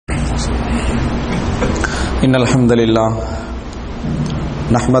إن الحمد لله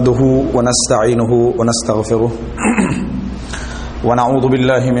نحمده ونستعينه ونستغفره ونعوذ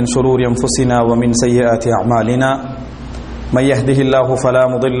بالله من شرور أنفسنا ومن سيئات أعمالنا من يهده الله فلا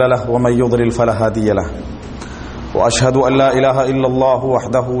مضل له ومن يضلل فلا هادي له وأشهد أن لا إله إلا الله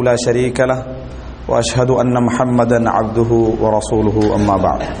وحده لا شريك له وأشهد أن محمدا عبده ورسوله أما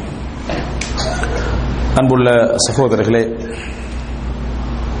بعد அன்புள்ள சகோதரர்களே,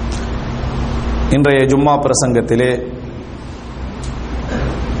 இன்றைய ஜும்மா பிரசங்கத்திலே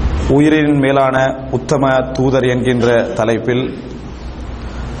உயிரின் மேலான உத்தம தூதர் என்கின்ற தலைப்பில்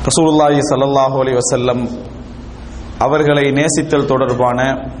ரசூலுல்லாஹி ஸல்லல்லாஹு அலைஹி வஸல்லம் அவர்களை நேசித்தல் தொடர்பான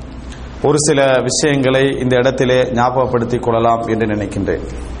ஒரு சில விஷயங்களை இந்த இடத்திலே ஞாபகப்படுத்திக் கொள்ளலாம் என்று நினைக்கின்றேன்.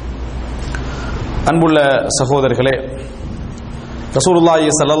 அன்புள்ள சகோதரர்களே, ரசூலுல்லாஹி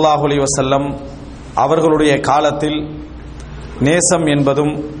ஸல்லல்லாஹு அலைஹி வஸல்லம் அவர்களுடைய காலத்தில் நேசம்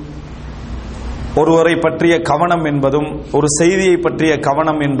என்பதும் ஒருவரை பற்றிய கவனம் என்பதும் ஒரு செய்தியை பற்றிய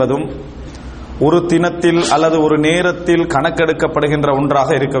கவனம் என்பதும் ஒரு தினத்தில் அல்லது ஒரு நேரத்தில் கணக்கெடுக்கப்படுகின்ற ஒன்றாக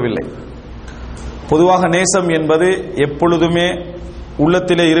இருக்கவில்லை. பொதுவாக நேசம் என்பது எப்பொழுதுமே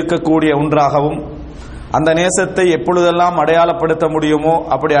உள்ளத்திலே இருக்கக்கூடிய ஒன்றாகவும் அந்த நேசத்தை எப்பொழுதெல்லாம் அடையாளப்படுத்த முடியுமோ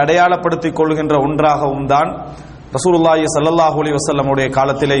அப்படி அடையாளப்படுத்திக் கொள்கின்ற ஒன்றாகவும் தான் ரசூலுல்லாஹி ஸல்லல்லாஹு அலைஹி வஸல்லமுடைய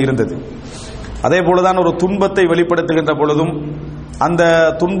காலத்திலே இருந்தது. அதே போலதான் ஒரு துன்பத்தை வெளிப்படுத்துகின்ற பொழுதும் அந்த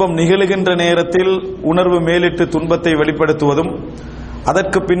துன்பம் நிகழுகின்ற நேரத்தில் உணர்வு மேலிட்டு துன்பத்தை வெளிப்படுத்துவதும்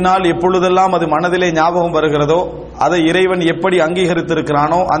அதற்கு பின்னால் எப்பொழுதெல்லாம் அது மனதிலே ஞாபகம் வருகிறதோ அதை இறைவன் எப்படி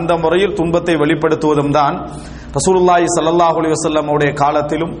அங்கீகரித்திருக்கிறானோ அந்த முறையில் துன்பத்தை வெளிப்படுத்துவதும் தான் ரசூலுல்லாஹி ஸல்லல்லாஹு அலைஹி வஸல்லமுடைய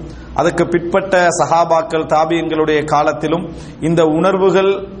காலத்திலும் அதற்கு பிற்பட்ட சஹாபாக்கள் தாபியீன்களுடைய காலத்திலும் இந்த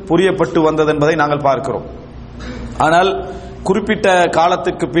உணர்வுகள் புரியப்பட்டு வந்தது என்பதை நாங்கள் பார்க்கிறோம். ஆனால் குறிப்பிட்ட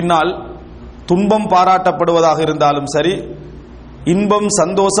காலத்துக்கு பின்னால் துன்பம் பாராட்டப்படுவதாக இருந்தாலும் சரி, இன்பம்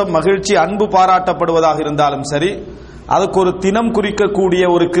சந்தோஷம் மகிழ்ச்சி அன்பு பாராட்டப்படுவதாக இருந்தாலும் சரி, அதுக்கு ஒரு தினம் குறிக்கக்கூடிய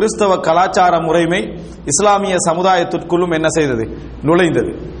ஒரு கிறிஸ்தவ கலாச்சார முறைமை இஸ்லாமிய சமுதாயத்திற்குள்ளும் என்ன செய்தது,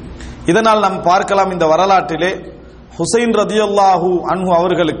 நுழைந்தது. இதனால் நாம் பார்க்கலாம், இந்த வரலாற்றிலே ஹுசைன் ரதியல்லாஹு அன்ஹு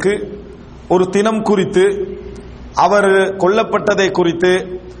அவர்களுக்கு ஒரு தினம் குறித்து, அவர் கொல்லப்பட்டதை குறித்து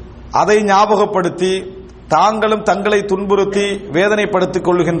அதை ஞாபகப்படுத்தி தாங்களும் தங்களை துன்புறுத்தி வேதனைப்படுத்திக்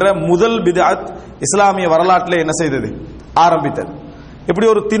கொள்கின்ற முதல் பித்அத் இஸ்லாமிய வரலாற்றிலே என்ன செய்தது, ஆரம்பித்தது. இப்படி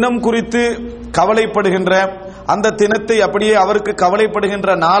ஒரு தினம் குறித்து கவலைப்படுகின்ற அந்த தினத்தை அப்படியே அவருக்கு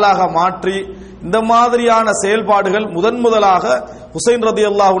கவலைப்படுகின்ற நாளாக மாற்றி இந்த மாதிரியான செயல்பாடுகள் முதலாக ஹுசைன்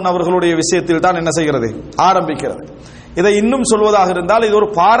ரதியல்லாஹு அன்ஹு அவர்களுடைய விஷயத்தில் தான் என்ன செய்கிறது, ஆரம்பிக்கிறது. இதை இன்னும் சொல்வதாக இருந்தால் இது ஒரு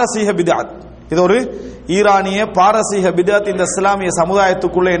பாரசீக பித்அத், இது ஒரு ஈரானிய பாரசீக பித்அத் இந்த இஸ்லாமிய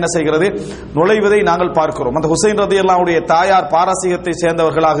சமுதாயத்துக்குள்ளே என்ன செய்கிறது, நுழைவதை நாங்கள் பார்க்கிறோம். அந்த ஹுசைன் ரதியல்லாஹுடைய தாயார் பாரசீகத்தை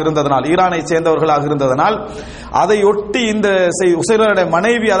சேர்ந்தவர்களாக இருந்ததனால், ஈரானை சேர்ந்தவர்களாக இருந்ததனால், அதையொட்டி இந்த ஹுசைனுடைய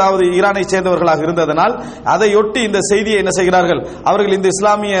மனைவி அதாவது ஈரானை சேர்ந்தவர்களாக இருந்ததனால் அதையொட்டி இந்த செய்தியை என்ன செய்கிறார்கள், அவர்கள் இந்த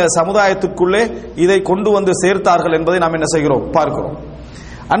இஸ்லாமிய சமுதாயத்துக்குள்ளே இதை கொண்டு வந்து சேர்த்தார்கள் என்பதை நாம் என்ன செய்கிறோம், பார்க்கிறோம்.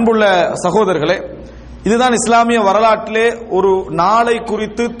 அன்புள்ள சகோதரர்களே, இதுதான் இஸ்லாமிய வரலாற்றிலே ஒரு நாளை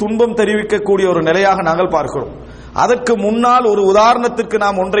குறித்து துன்பம் தெரிவிக்கக்கூடிய ஒரு நிலையாக நாங்கள் பார்க்கிறோம். அதற்கு முன்னால் ஒரு உதாரணத்திற்கு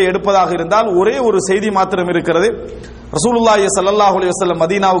நாம் ஒன்றை எடுப்பதாக இருந்தால் ஒரே ஒரு செய்தி மாத்திரம் இருக்கிறது. ரசூலுல்லாஹி ஸல்லல்லாஹு அலைஹி வஸல்லம்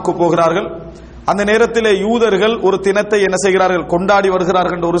மதீனாவுக்கு போகிறார்கள். அந்த நேரத்திலே யூதர்கள் ஒரு தினத்தை என்ன செய்கிறார்கள், கொண்டாடி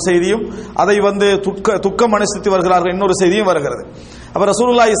வருகிறார்கள் என்ற ஒரு செய்தியும், அதை துக்கம் அனுசரித்து வருகிறார்கள் இன்னொரு செய்தியும் வருகிறது. அப்ப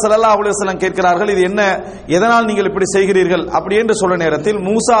ரசூலுல்லாஹி ஸல்லல்லாஹு அலைஹி வஸல்லம் கேட்கிறார்கள், இது என்ன, எதனால் நீங்கள் இப்படி செய்கிறீர்கள் அப்படி என்று சொல்ல நேரத்தில்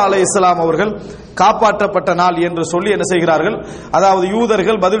மூசா அலைஹிஸ்ஸலாம் அவர்கள் காப்பாற்றப்பட்ட நாள் என்று சொல்லி என்ன செய்கிறார்கள், அதாவது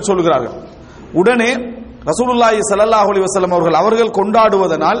யூதர்கள் பதில் சொல்கிறார்கள். உடனே ரசூலுல்லாஹி ஸல்லல்லாஹு அலைஹி வஸல்லம் அவர்கள்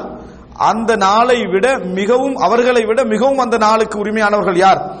கொண்டாடுவதனால் அந்த நாளை விட மிகவும், அவர்களை விட மிகவும் அந்த நாளுக்கு உரிமையானவர்கள்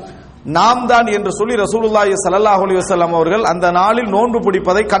யார், நாம் தான் என்று சொல்லி ரசூலுல்லாஹி ஸல்லல்லாஹு அலைஹி வஸல்லம் அவர்கள் அந்த நாளில் நோன்பு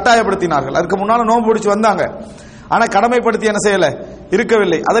பிடிப்பதை கட்டாயப்படுத்தினார்கள். அதுக்கு முன்னால் நோன்பு பிடிச்சு வந்தாங்க, ஆனா கடமைப்படுத்தி என்ன செய்யல,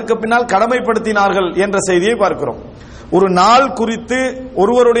 இருக்கவில்லை. அதற்கு பின்னால் கடமைப்படுத்தினார்கள் என்ற செய்தியை பார்க்கிறோம். ஒரு நாள் குறித்து,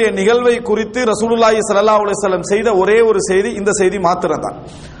 ஒருவருடைய நிகழ்வை குறித்து ரசூலுல்லாஹி ஸல்லல்லாஹு அலைஹி வஸல்லம் செய்த ஒரே ஒரு செய்தி இந்த செய்தி மாத்திரம்தான்.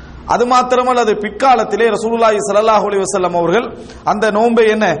 அது மாத்திரமல்ல, அது பிற்காலத்திலே ரசூலுல்லாஹி ஸல்லல்லாஹு அலைஹி வஸல்லம் அவர்கள் அந்த நோன்பை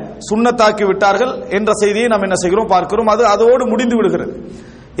என்ன சுன்னத்தாக்கி விட்டார்கள் என்ற செய்தியை நாம் என்ன செய்கிறோம், பார்க்கிறோம். அது அதோடு முடிந்து விடுகிறது.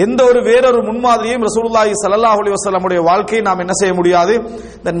 எந்த ஒரு வேறொரு முன்மாதிரியும் ரசூலுல்லாஹி ஸல்லல்லாஹு அலைஹி வஸல்லமுடைய வாழ்க்கையை நாம் என்ன செய்ய முடியாது.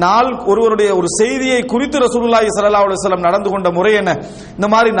 இந்த நாள் ஒருவருடைய ஒரு செய்தியை குறித்து ரசூலுல்லாஹி ஸல்லல்லாஹு அலைஹி வஸல்லம் நடந்து கொண்ட முறை என்ன, இந்த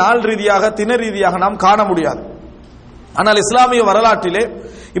மாதிரி நாள் ரீதியாக தின ரீதியாக நாம் காண முடியாது. ஆனால் இஸ்லாமிய வரலாற்றிலே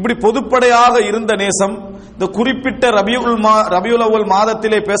இப்படி பொதுப்படையாக இருந்த நேசம், இந்த குறிப்பிட்ட ரபியுல் அவ்வல்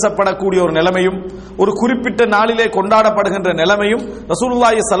மாதத்திலே பேசப்படக்கூடிய ஒரு நிலைமையும் ஒரு குறிப்பிட்ட நாளிலே கொண்டாடப்படுகின்ற நிலைமையும்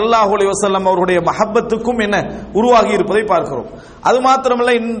ரசூலுல்லாஹி ஸல்லல்லாஹு அலைஹி வஸல்லம் அவருடைய மஹப்பத்துக்கும் என்ன உருவாகி இருப்பதை பார்க்கிறோம். அது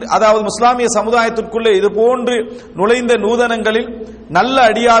மாத்திரமல்ல, அதாவது முஸ்லாமிய சமுதாயத்திற்குள்ளே இது போன்று நுழைந்த நூதனங்களில் நல்ல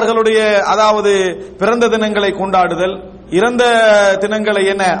அடியார்களுடைய அதாவது பிறந்த தினங்களை கொண்டாடுதல், இறந்த தினங்களை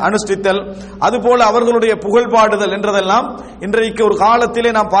என்ன அனுஷ்டித்தல், அதுபோல அவர்களுடைய புகழ்பாடுதல் என்றதெல்லாம் இன்றைக்கு ஒரு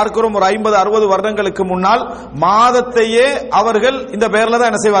காலத்திலே நாம் பார்க்கிறோம். ஒரு 50-60 வருடங்களுக்கு முன்னால் மாதத்தையே அவர்கள் இந்த பெயர்ல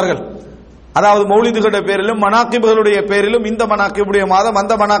தான் என்ன செய்வார்கள், அதாவது மௌலிதுகளுடைய பேரிலும் மனாக்கிபுகளுடைய பேரிலும் இந்த மனாக்கிபுடைய மாதம்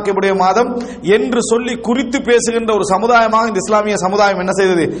அந்த மனாக்கிபுடைய மாதம் என்று சொல்லி குறித்து பேசுகின்ற ஒரு சமுதாயமாக இந்த இஸ்லாமிய சமுதாயம் என்ன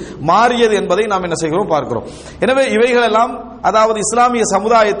செய்தது, மாறியது என்பதை நாம் என்ன செய்கிறோம் பார்க்கிறோம். எனவே இவைகளெல்லாம் அதாவது இஸ்லாமிய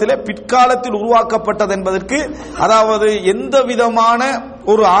சமுதாயத்திலே பிற்காலத்தில் உருவாக்கப்பட்டது என்பதற்கு அதாவது எந்த விதமான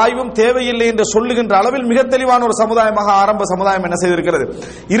ஒரு ஆய்வும் தேவையில்லை என்று சொல்லுகின்ற அளவில் மிக தெளிவான ஒரு சமுதாயமாக ஆரம்ப சமுதாயம் என்ன செய்திருக்கிறது,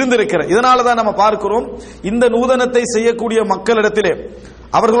 இருந்திருக்கிறது. இதனாலதான் நம்ம பார்க்கிறோம், இந்த நூதனத்தை செய்யக்கூடிய மக்களிடத்திலே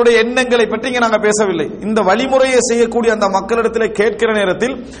அவர்களுடைய எண்ணங்களை பற்றி இங்க நாங்கள் பேசவில்லை. இந்த வழிமுறையை செய்யக்கூடிய அந்த மக்களிடத்தில் கேட்கிற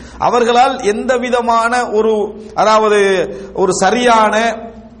நேரத்தில் அவர்களால் எந்த விதமான ஒரு அதாவது ஒரு சரியான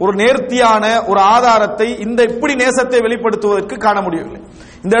ஒரு நேர்த்தியான ஒரு ஆதாரத்தை இந்த இப்படி நேசத்தை வெளிப்படுத்துவதற்கு காண முடியவில்லை.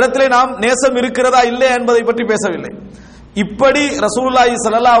 இந்த இடத்திலே நாம் நேசம் இருக்கிறதா இல்லை என்பதை பற்றி பேசவில்லை. இப்படி ரசூலுல்லாஹி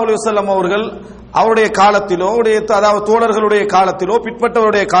ஸல்லல்லாஹு அலைஹி வஸல்லம் அவர்கள் அவருடைய காலத்திலோ அதாவது தோழர்களுடைய காலத்திலோ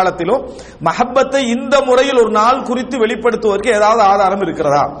பிற்பட்டவருடைய காலத்திலோ மஹப்பத்தை இந்த முறையில் ஒரு நாள் குறித்து வெளிப்படுத்துவதற்கு ஏதாவது ஆதாரம்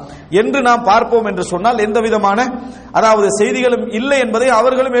இருக்கிறதா என்று நாம் பார்ப்போம் என்று சொன்னால் எந்த விதமான அதாவது செய்திகளும் இல்லை என்பதை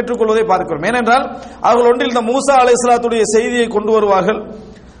அவர்களும் ஏற்றுக்கொள்வதை பார்க்கிறோம். ஏனென்றால் அவர்கள் ஒன்றில் இந்த மூசா அலைஹிஸ்ஸலாத்துடைய செய்தியை கொண்டு வருவார்கள்,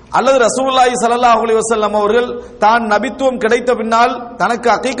 அல்லது ரசூலுல்லாஹி ஸல்லல்லாஹு அலைஹி வஸல்லம் அவர்கள் தான் நபித்துவம் கிடைத்த பின்னால் தனக்கு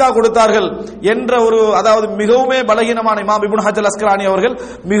அகீகா கொடுத்தார்கள் என்ற ஒரு அதாவது மிகவும் பலகீனமான இமாம் இப்னு ஹஜர் அஸ்கலானி அவர்கள்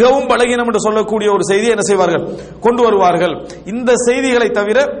மிகவும் பலகீனம் என்று சொல்லக்கூடிய ஒரு செய்தியை என்ன செய்வார்கள், கொண்டு வருவார்கள். இந்த செய்திகளை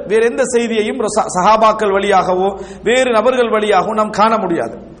தவிர வேறு எந்த செய்தியையும் சஹாபாக்கள் வழியாகவோ வேறு நபர்கள் வழியாகவோ நாம் காண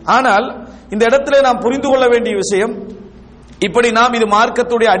முடியாது. ஆனால் இந்த இடத்திலே நாம் புரிந்து கொள்ள வேண்டிய விஷயம், இப்படி நாம் இது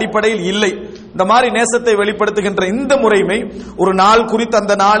மார்க்கத்துடைய அடிப்படையில் இல்லை. இந்த மாதிரி நேசத்தை வெளிப்படுத்துகின்ற இந்த முறைமை ஒரு நாள் குறித்து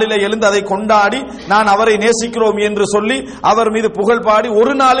அந்த நாளில் எழுந்து அதை கொண்டாடி நான் அவரை நேசிக்கிறோம் என்று சொல்லி அவர் மீது புகழ் பாடி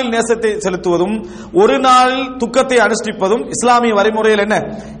ஒரு நாளில் நேசத்தை செலுத்துவதும் ஒரு நாளில் துக்கத்தை அனுஷ்டிப்பதும் இஸ்லாமிய வரைமுறையில் என்ன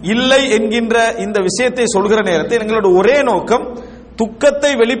இல்லை என்கின்ற இந்த விஷயத்தை சொல்கிற நேரத்தில் எங்களோட ஒரே நோக்கம்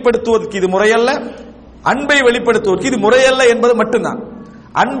துக்கத்தை வெளிப்படுத்துவதற்கு இது முறையல்ல, அன்பை வெளிப்படுத்துவதற்கு இது முறையல்ல என்பது மட்டும்தான்.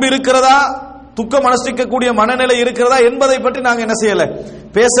 அன்பு இருக்கிறதா, துக்கம் அனுஷ்டிக்கக்கூடிய மனநிலை இருக்கிறதா என்பதை பற்றி நாங்கள் என்ன செய்யல,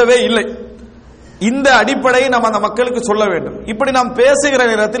 பேசவே இல்லை. இந்த அடிப்படையை நாம் அந்த மக்களுக்கு சொல்ல வேண்டும். இப்படி நாம் பேசுகிற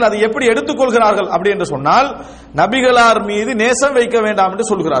நேரத்தில் அது எப்படி எடுத்துக்கொள்கிறார்கள் அப்படி என்று சொன்னால், நபிகளார் மீது நேசம் வைக்க வேண்டாம் என்று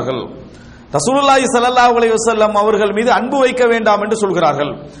சொல்கிறார்கள், ரசூலுல்லாஹி ஸல்லல்லாஹு அலைஹி வஸல்லம் அவர்கள் மீது அன்பு வைக்க வேண்டாம் என்று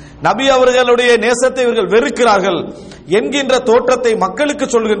சொல்கிறார்கள், நபி அவர்களுடைய நேசத்தை இவர்கள் வெறுக்கிறார்கள் என்கின்ற தோற்றத்தை மக்களுக்கு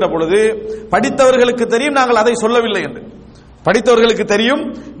சொல்கின்ற பொழுது படித்தவர்களுக்கு தெரியும் நாங்கள் அதை சொல்லவில்லை என்று. படித்தவர்களுக்கு தெரியும்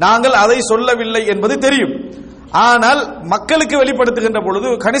நாங்கள் அதை சொல்லவில்லை என்பது தெரியும். ஆனால் மக்களுக்கு வெளிப்படுத்துகின்ற பொழுது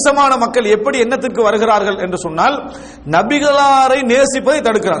கணிசமான மக்கள் எப்படி எண்ணத்திற்கு வருகிறார்கள் என்று சொன்னால், நபிகளாரை நேசிப்பதை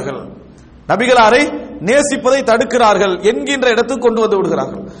தடுக்கிறார்கள், நபிகளாரை நேசிப்பதை தடுக்கிறார்கள் என்கின்ற இடத்துக்கு கொண்டு வந்து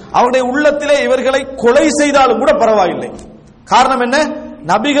விடுகிறார்கள். அவருடைய உள்ளத்திலே இவர்களை கொலை செய்தாலும் கூட பரவாயில்லை. காரணம் என்ன,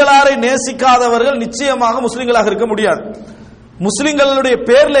 நபிகளாரை நேசிக்காதவர்கள் நிச்சயமாக முஸ்லிம்களாக இருக்க முடியாது. முஸ்லிம்களுடைய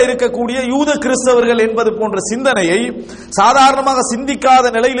பேர்ல இருக்கக்கூடிய யூத கிறிஸ்தவர்கள் என்பது போன்ற சிந்தனையை சாதாரணமாக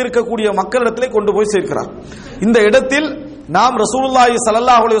சிந்திக்காத நிலையில் இருக்கக்கூடிய மக்களிடத்திலே கொண்டு போய் சேர்க்கிறார். இந்த இடத்தில் நாம் ரசூலுல்லாஹி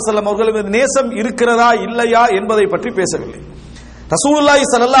ஸல்லல்லாஹு அலைஹி வஸல்லம் அவர்களுக்கு நேசம் இருக்கிறதா இல்லையா என்பதை பற்றி பேசவில்லை. ரசூலுல்லாஹி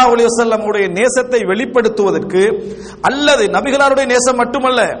ஸல்லல்லாஹு அலைஹி வஸல்லம் உடைய நேசத்தை வெளிப்படுத்துவதற்கு அல்லது நபிகளாருடைய நேசம்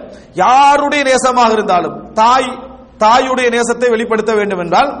மட்டுமல்ல, யாருடைய நேசமாக இருந்தாலும் தாயுடைய நேசத்தை வெளிப்படுத்த வேண்டும்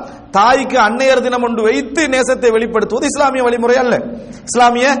என்றால் தாய்க்கு அன்னையர் தினம் ஒன்று வைத்து நேசத்தை வெளிப்படுத்துவது இஸ்லாமிய வழிமுறை அல்ல,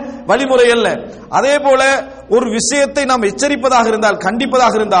 இஸ்லாமிய வழிமுறை அல்ல. அதே போல ஒரு விஷயத்தை நாம் எச்சரிப்பதாக இருந்தால்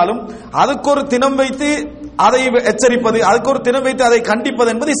கண்டிப்பதாக இருந்தாலும் அதுக்கு ஒரு தினம் வைத்து அதை எச்சரிப்பது, அதுக்கு ஒரு தினம் வைத்து அதை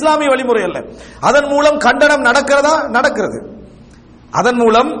கண்டிப்பது என்பது இஸ்லாமிய வழிமுறை அல்ல. அதன் மூலம் கண்டனம் நடக்கிறதா, நடக்கிறது. அதன்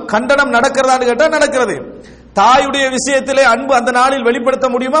மூலம் கண்டனம் நடக்கிறதான்னு கேட்டால் நடக்கிறது. தாயுடைய விஷயத்திலே அன்பு அந்த நாளில் வெளிப்படுத்த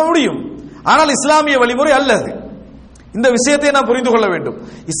முடியுமா, முடியும். ஆனால் இஸ்லாமிய வழிமுறை அல்லது. இந்த விஷயத்தை நாம் புரிந்து கொள்ள வேண்டும்.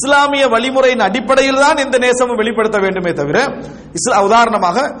 இஸ்லாமிய வழிமுறையின் அடிப்படையில் தான் இந்த நேசமும் வெளிப்படுத்த வேண்டுமே தவிர,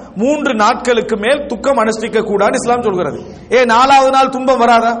 உதாரணமாக 3 நாட்களுக்கு மேல் துக்கம் அனுஷ்டிக்க கூடாது இஸ்லாம் சொல்கிறது. 4வது நாள் துன்பம்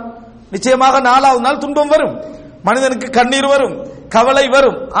வராதா? நிச்சயமாக 4வது நாள் துன்பம் வரும், மனிதனுக்கு கண்ணீர் வரும், கவலை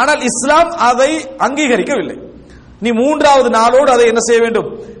வரும். ஆனால் இஸ்லாம் அதை அங்கீகரிக்கவில்லை. நீ 3வது நாளோடு அதை என்ன செய்ய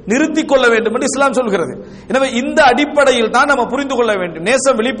வேண்டும், நிறுத்திக் கொள்ள வேண்டும் என்று இஸ்லாம் சொல்கிறது. எனவே இந்த அடிப்படையில் தான் நம்ம புரிந்து கொள்ள வேண்டும்.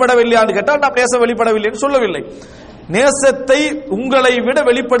 நேசம் வெளிப்படவில்லை என்று கேட்டால் நாம் நேசம் வெளிப்படவில்லை என்று சொல்லவில்லை. நேசத்தை உங்களை விட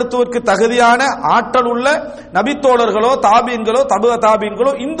வெளிப்படுத்துவதற்கு தகுதியான ஆற்றல் உள்ள நபித்தோழர்களோ தாபீன்களோ தபுக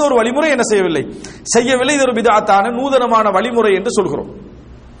தாபீன்களோ இந்த ஒரு வழிமுறை என்ன செய்யவில்லை. இது ஒரு பிதஅத்தான நூதனமான வழிமுறை என்று சொல்கிறோம்.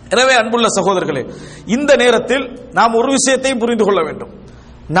 எனவே அன்புள்ள சகோதரர்களே, இந்த நேரத்தில் நாம் ஒரு விஷயத்தையும் புரிந்து கொள்ள வேண்டும்.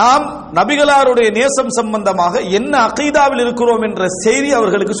 நாம் நபிகளாருடைய நேசம் சம்பந்தமாக என்ன அகீதாவில் இருக்கிறோம் என்ற செய்தி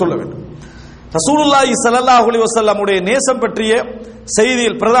அவர்களுக்கு சொல்ல வேண்டும். ரசூலுல்லாஹி ஸல்லல்லாஹு அலைஹி வஸல்லம் உடைய நேசம் பற்றிய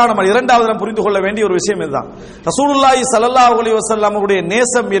செய்தியில் பிரதானமாக இரண்டாவது நாம் புரிந்து கொள்ள வேண்டிய ஒரு விஷயம் இதுதான். ரசூலுல்லாஹி ஸல்லல்லாஹு அலைஹி வஸல்லம் உடைய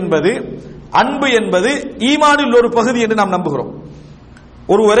நேசம் என்பது, அன்பு என்பது ஈமானில் ஒரு பகுதி என்று நாம் நம்புகிறோம்.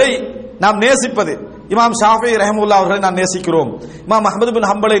 ஒருவரை நாம் நேசிப்பது, இமாம் ஷாஃபி ரஹ்மத்துல்லாஹி அவர்களை நாம் நேசிக்கிறோம், இமாம் அஹ்மத் பின்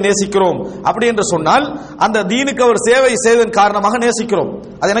ஹம்பலை நேசிக்கிறோம் அப்படி என்று சொன்னால் அந்த தீனுக்கு அவர் சேவை செய்ததன் காரணமாக நேசிக்கிறோம்.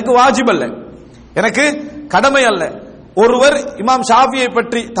 அது எனக்கு வாஜிப் அல்ல, எனக்கு கடமை அல்ல. ஒருவர் இமாம் ஷாஃபியை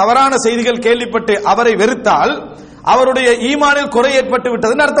பற்றி தவறான செய்திகள் கேள்விப்பட்டு அவரை வெறுத்தால் அவருடைய ஈமானில் குறை ஏற்பட்டு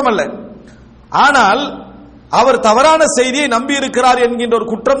விட்டதுன்னு அர்த்தம் அல்ல. ஆனால் அவர் தவறான செய்தியை நம்பி இருக்கிறார் என்கின்ற ஒரு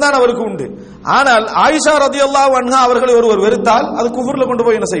குற்றம் தான் அவருக்கு உண்டு. ஆனால் ஆயிஷா ரலியல்லாஹு அன்ஹா அவர்களை ஒருவர் வெறுத்தால் அது குஃப்ர்ல கொண்டு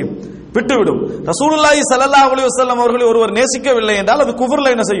போய் என்ன செய்யும், விட்டுவிடும். ரசூலுல்லாஹி ஸல்லல்லாஹு அலைஹி வஸல்லம் அவர்களை ஒருவர் நேசிக்கவில்லை என்றால் அது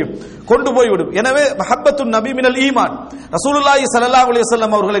குஃப்ர்ல என்ன செய்யும், கொண்டு போய் விடும். எனவே மஹப்பத்துன் நபி மினல் ஈமான், ரசூலுல்லாஹி ஸல்லல்லாஹு அலைஹி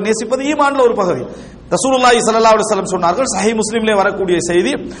வஸல்லம் அவர்களை நேசிப்பது ஈமான்ல ஒரு பகுதி. ரசூலுல்லாஹி ஸல்லல்லாஹு அலைஹி வஸல்லம் சொன்னார்கள், சஹீஹ் முஸ்லிமிலே வரக்கூடிய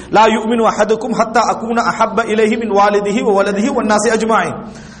செய்தி, லா யுமினு அஹதுக்கும் ஹத்தா அகூன அஹப்ப இலைஹி மின் வாலிதிஹி வ வலதிஹி வன் நாஸி அஜ்மாயின்.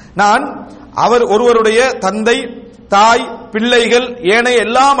 நான் ஒருவருடைய தந்தை, தாய், பிள்ளைகள், ஏனைய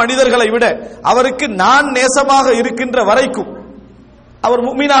எல்லா மனிதர்களை விட அவருக்கு நான் நேசமாக இருக்கின்ற வரைக்கும் அவர்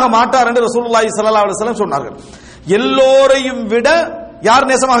முஃமினாக மாட்டார் என்று ரசூலுல்லாஹி ஸல்லல்லாஹு அலைஹி வஸல்லம் சொன்னார்கள். எல்லோரையும் விட யார்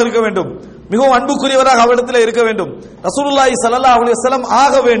நேசமாக இருக்க வேண்டும், மிகவும் அன்புக்குரியவராக அவரிடத்தில் இருக்க வேண்டும், ரசூலுல்லாஹி ஸல்லல்லாஹு அலைஹி வஸல்லம்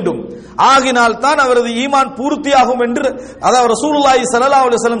ஆக வேண்டும். ஆகினால் தான் அவரது ஈமான் பூர்த்தியாகும் என்று அதாவது ரசூலுல்லாஹி ஸல்லல்லாஹு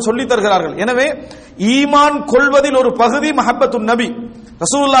அலைஹி வஸல்லம் சொல்லி தருகிறார்கள். எனவே ஈமான் கொள்வதில் ஒரு பகுதி மஹப்பத்துன் நபி,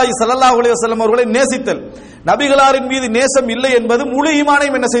 ரசூலுல்லாஹி ஸல்லல்லாஹு அலைஹி வஸல்லம் அவர்களை நேசித்தல். நபிகளாரின் மீது நேசம் இல்லை என்பது முழு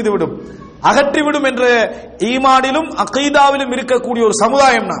ஈமானையும் என்ன செய்துவிடும், அகற்றிவிடும் என்ற ஈமானிலும் அகீதாவிலும் இருக்கக்கூடிய ஒரு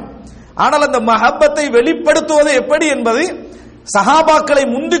சமுதாயம் நாம். ஆனால் அந்த மஹப்பத்தை வெளிப்படுத்துவது எப்படி என்பது சஹாபாக்களை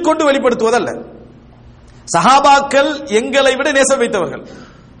முந்திக் கொண்டு வெளிப்படுத்துவதல்ல. சஹாபாக்கள் எங்களை விட நேசம் வைத்தவர்கள்,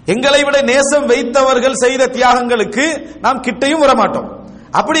 எங்களை விட நேசம் வைத்தவர்கள் செய்த தியாகங்களுக்கு நாம் கிட்டையும் வரமாட்டோம்.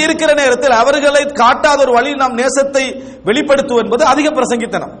 அப்படி இருக்கிற நேரத்தில் அவர்களை காட்டாத ஒரு வழியில் நாம் நேசத்தை வெளிப்படுத்துவது என்பது அதிக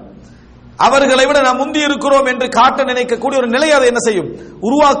பிரசங்கித்தனம். அவர்களை விட நாம் முந்தி இருக்கிறோம் என்று காட்ட நினைக்கக்கூடிய ஒரு நிலை அதை என்ன செய்யும்,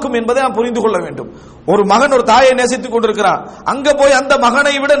 உருவாக்கும் என்பதை நாம் புரிந்து கொள்ள வேண்டும். ஒரு மகன் ஒரு தாயை நேசித்துக் கொண்டிருக்கிறார், அங்க போய் அந்த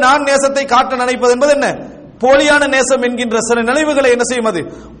மகனை விட நான் நேசத்தை காட்ட நினைப்பது என்பது என்ன, போலியான நேசம் என்கின்ற சில நினைவுகளை என்ன செய்யும், அது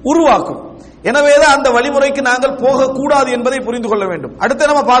உருவாக்கும். எனவேதான் அந்த வழிமுறைக்கு நாங்கள் போகக்கூடாது என்பதை புரிந்து கொள்ள வேண்டும். அடுத்து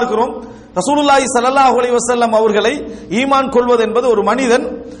நம்ம பார்க்கிறோம், ரசூலுல்லாஹி ஸல்லல்லாஹு அலைஹி வஸல்லம் அவர்களை ஈமான் கொள்வது என்பது ஒரு மனிதன்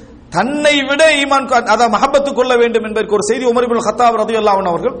தன்னை விட ஈமான் அதாவது மஹப்பத்து கொள்ள வேண்டும் என்பதற்கு ஒரு செய்தி. உமர் இப்னு கத்தாப் ரலியல்லாஹு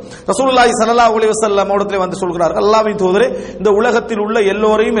அன்ஹு அவர்கள் ரசூலுல்லாஹி ஸல்லல்லாஹு அலைஹி வஸல்லம் அவர்களிடத்தில் வந்து சொல்கிறார்கள், அல்லாஹ்வின் தூதரே, இந்த உலகத்தில் உள்ள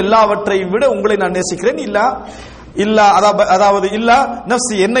எல்லோரையும் எல்லாவற்றையும் விட உங்களை நான் நேசிக்கிறேன். அதாவது இல்லா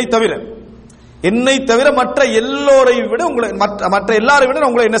நஃப்ஸி, என்னை தவிர மற்ற எல்லோரையும் விட உங்களை மற்ற எல்லாரை விட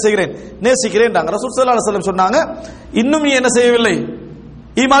நான் உங்களை என்ன செய்கிறேன், நேசிக்கிறேன். ரசூல் ஸல்லல்லாஹு அலைஹி வஸல்லம் சொன்னாங்க, இன்னும் நீ என்ன செய்யவில்லை,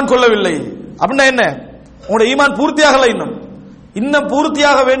 ஈமான் கொள்ளவில்லை. அப்படின்னா என்ன, உங்களுடைய ஈமான் பூர்த்தியாகல, இன்னும்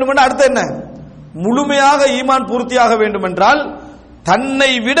பூர்த்தியாக வேண்டும் என்று அடுத்து என்ன, முழுமையாக ஈமான் பூர்த்தியாக வேண்டும் என்றால்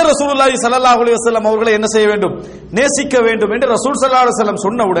தன்னை விட ரசூலுல்லாஹி ஸல்லல்லாஹு அலைஹி வஸல்லம் அவர்களை என்ன செய்ய வேண்டும், நேசிக்க வேண்டும் என்று ரசூல் ஸல்லல்லாஹு அலைஹி வஸல்லம்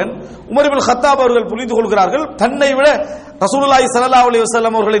சொன்னவுடன் உமர் இப்னு கத்தாப் அவர்கள் புரிந்து கொள்கிறார்கள், தன்னை விட ரசூலுல்லாஹி ஸல்லல்லாஹு அலைஹி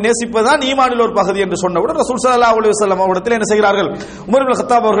வஸல்லம் அவர்களை நேசிப்பதுதான் ஈமானில் ஒரு பகுதி என்று சொன்னவுடன் ரசூல் ஸல்லல்லாஹு அலைஹி வஸல்லம் அவரிடத்தில் என்ன செய்கிறார்கள், உமர் இப்னு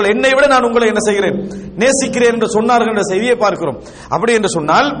கத்தாப் அவர்கள் என்னை விட நான் உங்களை என்ன செய்கிறேன், நேசிக்கிறேன் என்று சொன்னார்கள் என்ற செய்தியை பார்க்கிறோம். அப்படி என்று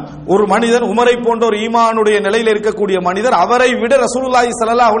சொன்னால் ஒரு மனிதன் உமரை போன்ற ஒரு ஈமானுடைய நிலையில் இருக்கக்கூடிய மனிதர் அவரை விட ரசூலுல்லாஹி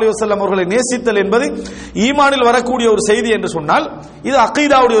ஸல்லல்லாஹு அலைஹி வஸல்லம் அவர்களை நேசித்தல் என்பது ஈமானில் வரக்கூடிய ஒரு செய்தி என்று சொன்னால் இது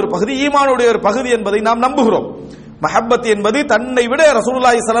அகீதாவுடைய ஒரு பகுதி, ஈமானுடைய ஒரு பகுதி என்பதை நாம் நம்புகிறோம். மஹப்பத் என்பது தன்னை விட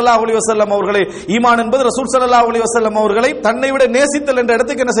ரசூலுல்லாஹி ஸல்லல்லாஹு அலைஹி வஸல்லம் அவர்களை, ஈமான் என்பது ரசூல் ஸல்லல்லாஹு அலைஹி வஸல்லம் அவர்களை தன்னை விட நேசித்தல் என்ற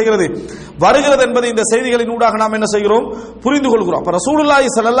இடத்துக்கு என்ன செய்கிறது, வருகிறது என்பதை இந்த செய்திகளின் ஊடாக நாம் என்ன செய்கிறோம், புரிந்து கொள்கிறோம். அப்ப ரசூலுல்லாஹி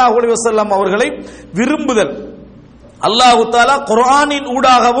ஸல்லல்லாஹு அலைஹி வஸல்லம் அவர்களை விரும்புதல் அல்லாஹ் தஆலா குர்ஆனின்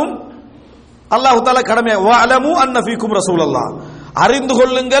ஊடாகவும் அல்லாஹ் தஆலா கடமை, வஅலமு அன்ன ஃபீக்கும் ரசூலல்லாஹ், அறிந்து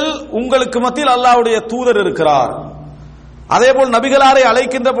கொள்ளுங்கள் உங்களுக்கு மத்தியில் அல்லாஹ்வுடைய தூதர் இருக்கிறார். அதேபோல் நபிகளாரை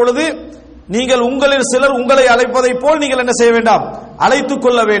அழைக்கின்ற பொழுது நீங்கள் உங்களில் சிலர் உங்களை அழைப்பதை போல் நீங்கள் என்ன செய்ய வேண்டாம், அழைத்துக்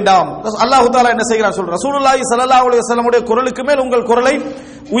கொள்ள வேண்டாம். அல்லாஹ் தஆலா என்ன செய்கிறார் சொல்ற, ரசூலுல்லாஹி ஸல்லல்லாஹு அலைஹி வஸல்லம் உடைய குரலுக்கு மேல் உங்கள் குரலை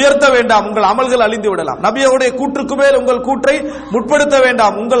உயர்த்த வேண்டாம், உங்கள் அமல்கள் அழிந்து விடலாம். நபியுடைய கூற்றுக்கு மேல் உங்கள் கூற்றை முற்படுத்த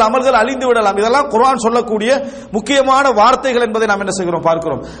வேண்டாம், உங்கள் அமல்கள் அழிந்து விடலாம். இதெல்லாம் குர்ஆன் சொல்லக்கூடிய முக்கியமான வார்த்தைகள் என்பதை நாம் என்ன செய்கிறோம்,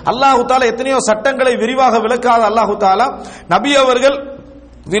 பார்க்கிறோம். அல்லாஹ் தஆலா எத்தனையோ சட்டங்களை விரிவாக விளக்காத அல்லாஹ் தஆலா நபி அவர்கள்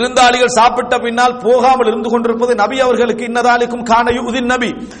விருந்தாளிகள் சாப்பிட்ட பின்னால் போகாமல் இருந்து கொண்டிருப்பது நபி அவர்களுக்கு இன்னதாலிக்கும் கான யுதின் நபி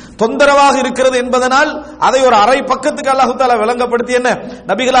தொந்தரவாக இருக்கிறது என்பதனால் அதை ஒரு அரை பக்கத்துக்கு அல்லாஹ் தஆலா விளங்கப்படுத்தி என்ன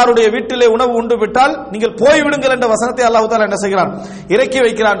நபிகளாருடைய வீட்டிலே உணவு உண்டு விட்டால் நீங்கள் போய்விடுங்கள் என்ற வசனத்தை அல்லாஹ் தஆலா என்ன செய்கிறான் இறக்கி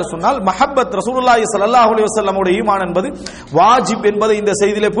வைக்கிறான் என்று சொன்னால் மஹப்பத் ரசூலுல்லாஹி ஸல்லல்லாஹு அலைஹி வஸல்லம் உடைய ஈமான் என்பது வாஜிப் என்பதை இந்த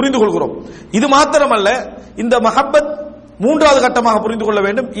செய்தியிலே புரிந்து கொள்கிறோம். இது மாத்திரமல்ல, இந்த மஹப்பத் மூன்றாவது கட்டமாக புரிந்து கொள்ள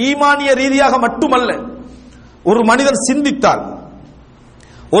வேண்டும். ஈமானிய ரீதியாக மட்டுமல்ல, ஒரு மனிதன் சிந்தித்தால்,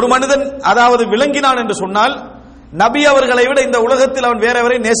 ஒரு மனிதன் அதாவது விளங்கினான் என்று சொன்னால் நபி அவர்களை விட இந்த உலகத்தில் அவன்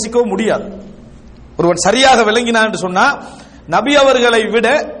வேறவரை நேசிக்கவும் முடியாது. ஒருவன் சரியாக விளங்கினான் என்று சொன்னால் நபி அவர்களை விட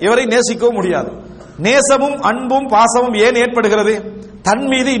இவரை நேசிக்கவும் முடியாது. நேசமும் அன்பும் பாசமும் ஏன் ஏற்படுகிறது? தன்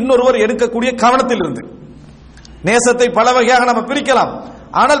மீது இன்னொருவர் எடுக்கக்கூடிய கவனத்தில் இருந்து. நேசத்தை பல வகையாக நம்ம பிரிக்கலாம்.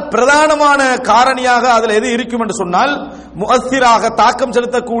 ஆனால் பிரதானமான காரணியாக அதில் எது இருக்கும் என்று சொன்னால் முஅஸ்ஸிராக தாக்கம்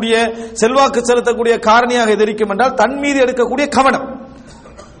செலுத்தக்கூடிய செல்வாக்கு செலுத்தக்கூடிய காரணியாக எது இருக்கும் என்றால் தன் மீது எடுக்கக்கூடிய கவனம்.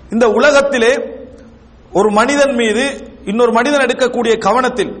 இந்த உலகத்திலே ஒரு மனிதன் மீது இன்னொரு மனிதன் எடுக்கக்கூடிய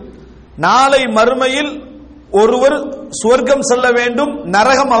கவனத்தில் நாளை மறுமையில் ஒருவர் சுவர்க்கம் செல்ல வேண்டும்,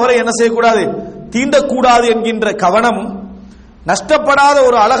 நரகம் அவரை என்ன செய்யக்கூடாது, தீண்டக்கூடாது என்கின்ற கவனமும், நஷ்டப்படாத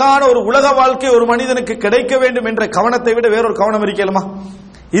ஒரு அழகான ஒரு உலக வாழ்க்கை ஒரு மனிதனுக்கு கிடைக்க வேண்டும் என்ற கவனத்தை விட வேறொரு கவனம் இருக்கலாமா?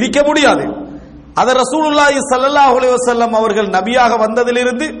 இருக்க முடியாது. அதை ரசூலுல்லாஹி ஸல்லல்லாஹு அலைஹி வஸல்லம் அவர்கள் நபியாக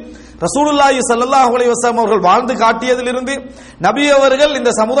வந்ததிலிருந்து, ரசூலுல்லாஹி ஸல்லல்லாஹு அலைஹி வஸல்லம் அவர்கள் வாழ்ந்து காட்டியதிலிருந்து, நபி அவர்கள்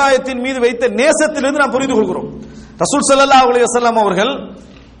இந்த சமுதாயத்தின் மீது வைத்த நேசத்திலிருந்து நாம் புரிந்து கொள்கிறோம். ரசூல் ஸல்லல்லாஹு அலைஹி வஸல்லம் அவர்கள்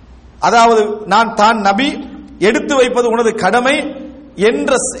அதாவது நான் தான் நபி, எடுத்து வைப்பது உனது கடமை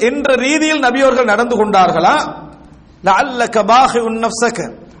என்ற ரீதியில் நபி அவர்கள் நடந்து கொண்டார்களா? லஅல்லக பாஹிஉன் நஃப்ஸக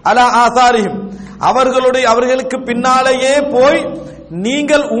அலா ஆதாரிஹிம், அவர்களுக்கு பின்னாலேயே போய்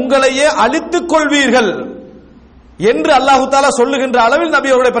நீங்கள் உங்களையே அழித்துக் கொள்வீர்கள் என்று அல்லாஹு தஆலா சொல்லுகின்ற அளவில் நபி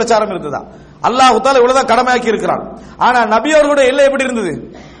அவர்களுடைய பிரச்சாரம் இருந்ததா? அல்லாஹு தஆலா இவ்வளவுதான் கடமையாக்கி இருக்கிறான். ஆனா நபி அவர்களுடைய எல்லை எப்படி இருந்தது?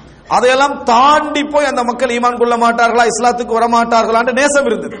 அதையெல்லாம் தாண்டி போய் அந்த மக்கள் ஈமான் கொள்ள மாட்டார்களா, இஸ்லாத்துக்கு வர மாட்டார்களா என்ற நேசம்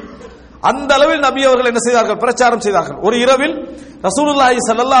இருந்தது. அந்த அளவில் நபி அவர்கள் என்ன செய்தார்கள்? பிரச்சாரம் செய்தார்கள். ஒரு இரவில் ரசூலுல்லாஹி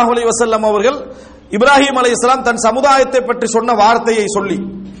ஸல்லல்லாஹு அலைஹி வஸல்லம் அவர்கள் இப்ராஹிம் அலைஹிஸ்ஸலாம் தன் சமுதாயத்தை பற்றி சொன்ன வார்த்தையை சொல்லி,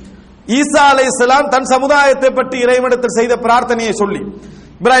 ஈசா அலைஹிஸ்ஸலாம் தன் சமுதாயத்தை பற்றி இறைவனிடத்தில் செய்த பிரார்த்தனையை சொல்லி,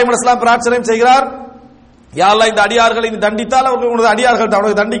 இப்ராஹிம் அலைஹிஸ்ஸலாம் பிரார்த்தனை செய்கிறார், யா அல்லாஹ் இந்த அடியார்களை நீ தண்டித்தால் அவர்கள் உனது அடியார்கள்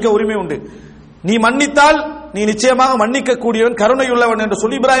அவனுக்கு தண்டிக்க உரிமை உண்டு, நீ மன்னித்தால் நீ நிச்சயமாக மன்னிக்க கூடியவன் கருணையுள்ளவன் என்று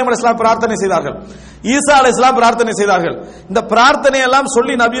சொல்லி இப்ராஹிம் அலைஹிஸ்ஸலாம் பிரார்த்தனை செய்தார்கள். ஈசா அலைஹிஸ்ஸலாம் பிரார்த்தனை செய்தார்கள். இந்த பிரார்த்தனை எல்லாம்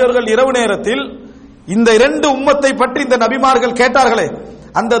சொல்லி நபி அவர்கள் இரவு நேரத்தில் இந்த இரண்டு உம்மத்தை பற்றி இந்த நபிமார்கள் கேட்டார்களே,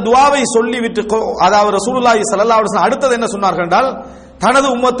 அந்த துஆவை சொல்லிவிட்டு அதாவது ரசூலுல்லாஹி ஸல்லல்லாஹு அலைஹி வஸல்லம் அடுத்தது என்ன சொன்னார்கள் என்றால், தனது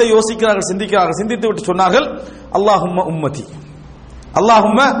உம்மத்தை யோசிக்கிறார்கள், சிந்திக்கிறார்கள். சிந்தித்து விட்டு சொன்னார்கள், அல்லாஹும்ம உம்மதி,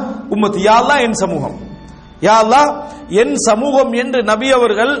 அல்லாஹும்ம உம்மதி, யா அல்லாஹ் என் சமூகம், யா அல்லாஹ் என் சமூகம் என்று நபி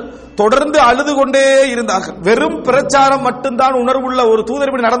அவர்கள் தொடர்ந்து அழுது கொண்டே இருந்தார்கள். வெறும் பிரச்சாரம் மட்டும்தான் உணர்வுள்ள ஒரு தூதர்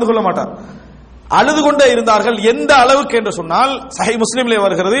இப்படி நடந்து கொள்ள மாட்டார். அழுது கொண்டே இருந்தார்கள். எந்த அளவுக்கு என்று சொன்னால் சஹீஹ் முஸ்லிமிலே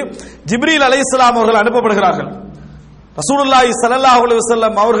வருகிறது, ஜிப்ரீல் அலைஹிஸ்ஸலாம் அவர்கள் அனுப்பப்படுகிறார்கள். ரசூலுல்லாஹி ஸல்லல்லாஹு அலைஹி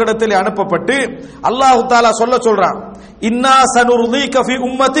வஸல்லம் அவர்களிடத்தில் அனுப்பப்பட்டு அல்லாஹ் தஆலா சொல்றான், இன்னா சனுர்தீக ஃபீ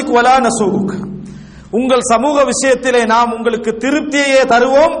உம்மதிக் வலா நசூக், உங்கள் சமூக விஷயத்திலே நாம் உங்களுக்கு திருப்தியையே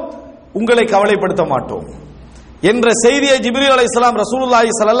தருவோம், உங்களை கவலைப்படுத்த மாட்டோம் என்ற செய்தியை ஜிப்ரீல் அலைஹிஸ்ஸலாம்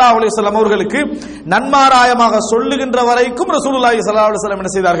ரசூலுல்லாஹி ஸல்லல்லாஹு அலைஹி வஸல்லம் அவர்களுக்கு நன்மாராயமாக சொல்லுகின்ற வரைக்கும் ரசூலுல்லாஹி ஸல்லல்லாஹு அலைஹி வஸல்லம்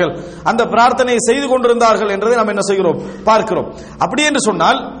என்ன செய்தார்கள்? அந்த பிரார்த்தனையை செய்து கொண்டிருந்தார்கள் என்றதை நாம் என்ன செய்கிறோம்? பார்க்கிறோம். அப்படி என்று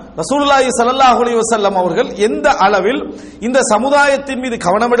சொன்னால் ரசூலுல்லாஹி ஸல்லல்லாஹு அலைஹி வஸல்லம் அவர்கள் எந்த அளவில் இந்த சமுதாயத்தின் மீது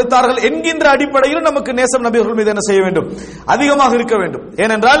கவனம் எடுத்தார்கள் என்கின்ற அடிப்படையில் நமக்கு நேசம் நபி அவர்கள் மீது என்ன செய்ய வேண்டும்? அதிகமாக இருக்க வேண்டும்.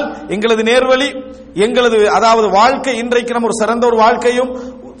 ஏனென்றால் எங்களது நேர்வழி, எங்களது அதாவது வாழ்க்கை இன்றைக்கு நம்ம ஒரு சிறந்த ஒரு வாழ்க்கையும்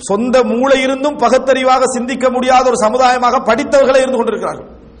சொந்த மூளை இருந்தும் பகுத்தறிவாக சிந்திக்க முடியாத ஒரு சமுதாயமாக படித்தவர்களே இருந்து கொண்டிருக்கிறார்கள்.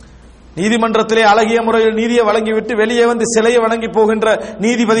 நீதிமன்றத்திலே அழகிய முறையில் நீதியை வழங்கிவிட்டு வெளியே வந்து சிலையை வணங்கி போகின்ற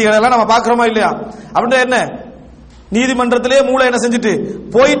நீதிபதிகள் எல்லாம் நம்ம பார்க்கிறோமா இல்லையா? அப்படின்னா என்ன? நீதிமன்றத்திலே மூளை என்ன செஞ்சுட்டு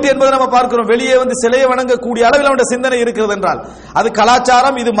போயிட்டு என்பதை நம்ம பார்க்கிறோம். வெளியே வந்து சிலையை வணங்கக்கூடிய அளவில் அவனுடைய சிந்தனை இருக்கிறது என்றால் அது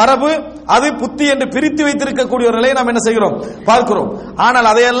கலாச்சாரம், இது மரபு, அது புத்தி என்று பிரித்து வைத்திருக்கக்கூடிய ஒரு நிலையை நாம் என்ன செய்கிறோம்? பார்க்கிறோம். ஆனால்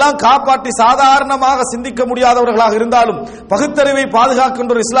அதையெல்லாம் காப்பாற்றி சாதாரணமாக சிந்திக்க முடியாதவர்களாக இருந்தாலும் பகுத்தறிவை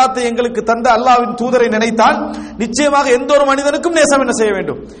பாதுகாக்கின்ற ஒரு இஸ்லாத்தை எங்களுக்கு தந்த அல்லாஹ்வின் தூதரை நினைத்தால் நிச்சயமாக எந்த ஒரு மனிதனுக்கும் நேசம் என்ன செய்ய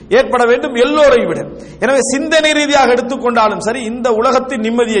வேண்டும்? ஏற்பட வேண்டும், எல்லோரை விட. எனவே சிந்தனை ரீதியாக எடுத்துக்கொண்டாலும் சரி, இந்த உலகத்தின்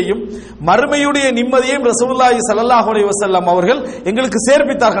நிம்மதியையும் மறுமையுடைய நிம்மதியையும் ரசூலுல்லாஹி ஸல்லல்லாஹு அலைஹி வஸல்லம் அவர்கள் எங்களுக்கு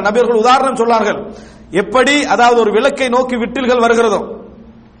சேர்ப்பித்தார்கள். நபியர்கள் உதாரணம் சொன்னார்கள். எப்படி அதாவது ஒரு விளக்கை நோக்கி விட்டில்கள் வருகிறதோ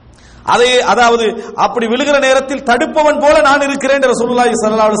அதை அதாவது அப்படி விழுகிற நேரத்தில் தடுப்பவன் போல நான் இருக்கிறேன் என்று ரசூலுல்லாஹி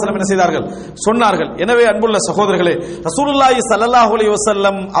ஸல்லல்லாஹு அலைஹி வஸல்லம் என்ன செய்தார்கள், சொன்னார்கள். எனவே அன்புள்ள சகோதரர்களே, ரசூலுல்லாஹி ஸல்லல்லாஹு அலைஹி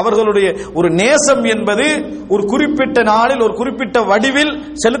வஸல்லம் அவர்களுடைய ஒரு நேசம் என்பது ஒரு குறிப்பிட்ட நாளில் ஒரு குறிப்பிட்ட வடிவில்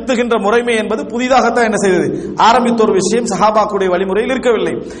செலுத்துகின்ற முறைமை என்பது புதிதாகத்தான் என்ன செய்தது, ஆரம்பித்த ஒரு விஷயம் சஹாபாக்களுடைய வழிமுறையில்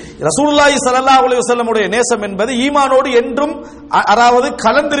இருக்கவில்லை. ரசூலுல்லாஹி ஸல்லல்லாஹு அலைஹி வஸல்லம் உடைய நேசம் என்பது ஈமானோடு என்றும் அதாவது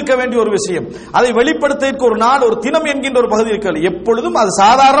கலந்திருக்க வேண்டிய ஒரு விஷயம். அதை வெளிப்படுத்துவதற்கு ஒரு நாள் ஒரு தினம் என்கின்ற ஒரு பகுதி இருக்கவில்லை. எப்பொழுதும் அது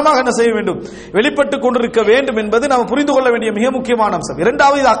சாதாரணமாக என்ன செய்ய வேண்டும், வெளிப்பட்டுக் கொண்டிருக்க வேண்டும் என்பது நாம் புரிந்து கொள்ள வேண்டிய மிக முக்கியமான அம்சம்.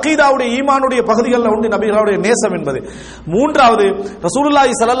 இரண்டாவது, அகீதாவுடைய ஈமானுடைய பகுதிகளில் உண்டு நபிகளுடைய நேசம் என்பது. மூன்றாவது,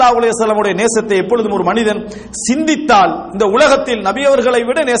 ரசூலுல்லாஹி ஸல்லல்லாஹு அலைஹி வஸல்லம் உடைய நேசத்தை எப்பொழுதும் ஒரு மனிதன் சிந்தித்தால் இந்த உலகத்தில் நபி அவர்களை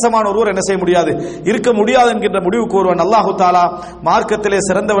விட நேசமான ஒருவர் என்ன செய்ய முடியாது, இருக்க முடியாது என்கின்ற முடிவுக்கு ஒருவன் அல்லாஹு தஆலா மார்க்கத்திலே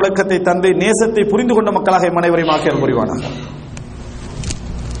சிறந்த விளக்கத்தை தந்து நேசத்தை புரிந்து கொண்ட மக்களாக அனைவரையும் ஆக்கி அருள் புரிவானாக.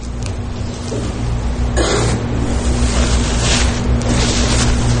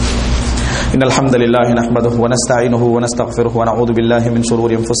 إن الحمد لله نحمده ونستعينه ونستغفره ونعوذ بالله من شرور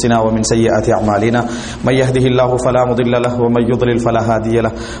أنفسنا ومن سيئات أعمالنا من يهده الله فلا مضل له ومن يضلل فلا هادي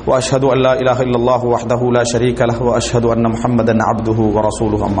له وأشهد أن لا إله إلا الله وحده لا شريك له وأشهد أن محمدا عبده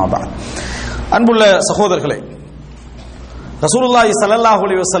ورسوله أما بعد. அன்புள்ள சகோதரர்களே, ரசூலுல்லாஹி ஸல்லல்லாஹு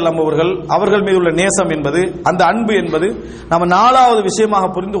அலைஹி வஸல்லம் அவர்கள் மீது உள்ள நேசம் என்பது, அந்த அன்பு என்பது நாம் நாலாவது விஷயமாக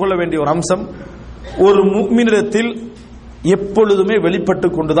புரிந்து கொள்ள வேண்டிய ஒரு அம்சம். ஒரு முஃமினிடத்தில் எப்பொழுதுமே வெளிப்பட்டு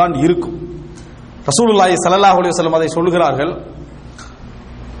கொண்டுதான் இருக்கும். ரசூலுல்லாஹி ஸல்லல்லாஹு அலைஹி வஸல்லம் அதை சொல்கிறார்கள்,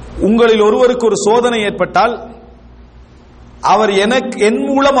 உங்களில் ஒருவருக்கு ஒரு சோதனை ஏற்பட்டால் அவர் என்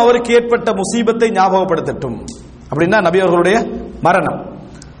மூலம் அவருக்கு ஏற்பட்ட முசீபத்தை ஞாபகப்படுத்தட்டும். அப்படின்னா நபி அவர்களுடைய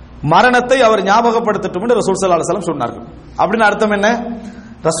மரணத்தை அவர் ஞாபகப்படுத்தட்டும் என்று ரசூல் ஸல்லல்லாஹு அலைஹி வஸல்லம் சொன்னார்கள். அப்படின்னு அர்த்தம் என்ன,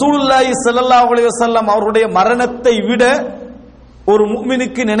 ரசூலுல்லாஹி ஸல்லல்லாஹு அலைஹி வஸல்லம் அவருடைய மரணத்தை விட ஒரு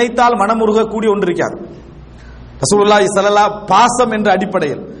முஃமினுக்கு நினைத்தால் மனமுருகக்கூடிய ஒன்று இருக்காது. ரசூலுல்லாஹி ஸல்லல்லாஹு பாசம் என்ற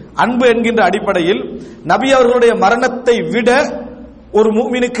அடிப்படையில், அன்பு என்கின்ற அடிப்படையில் நபி அவர்களுடைய மரணத்தை விட ஒரு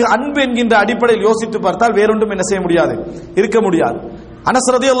முஃமினுக்கு அன்பு என்கின்ற அடிப்படையில் யோசித்து பார்த்தால் வேறொன்றும் என்ன செய்ய முடியாது, இருக்க முடியாது. அனஸ்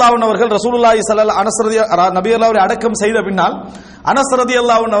ரலியல்லாஹு அன்ஹு அவர்கள் ரசூலுல்லாஹி ஸல்லல்லாஹு நபி அவர்களை அடக்கம் செய்த பின்னால் அனஸ்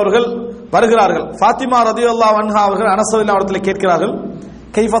ரலியல்லாஹு அன்ஹு அவர்கள் வருகிறார்கள். ஃபாத்திமா ரலியல்லாஹு அன்ஹா அவர்கள் அனஸ் ரலியல்லாஹு அவர்களை கேட்கிறார்கள்,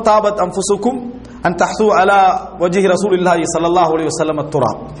 கைஃப தாபத் அன்ஃபுசுக்கும் அன் தஹ்சு அலா வஜ்ஹி ரசூலில்லாஹி ஸல்லல்லாஹு அலைஹி வஸல்லம்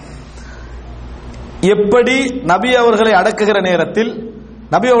அத்-துராப். எப்படி நபி அவர்களை அடக்குகிற நேரத்தில்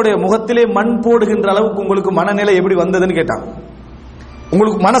நபியோடைய முகத்திலே மண் போடுகின்ற அளவுக்கு உங்களுக்கு மனநிலை எப்படி வந்ததுன்னு கேட்டாங்க.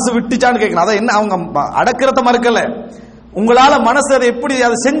 உங்களுக்கு மனசு விட்டுச்சான்னு கேட்கணும். அதான் என்ன, அவங்க அடக்கிறத மறுக்கல, உங்களால மனசு அதை எப்படி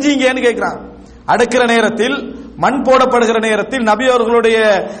அதை செஞ்சீங்கன்னு கேட்கிறாங்க. அடக்கிற நேரத்தில் மண் போடப்படுகிற நேரத்தில் நபி அவர்களுடைய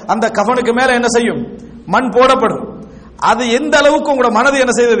அந்த கஃனுக்கு மேல என்ன செய்யும், மண் போடப்படும். அது எந்த அளவுக்கு உங்களோட மனது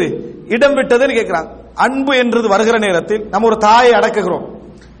என்ன செய்தது, இடம் விட்டதுன்னு கேட்கிறாங்க. அன்பு என்றது வருகிற நேரத்தில் நம்ம ஒரு தாயை அடக்குகிறோம்,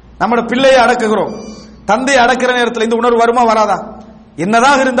 நம்மளோட பிள்ளையை அடக்குகிறோம், தந்தையை அடக்கிற நேரத்தில் இந்த உணர்வு வருமா வராதா?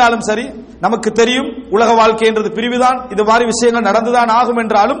 என்னதாக இருந்தாலும் சரி, நமக்கு தெரியும் உலக வாழ்க்கை என்றது பிரிவுதான், இது மாதிரி விஷயங்கள் நடந்துதான் ஆகும்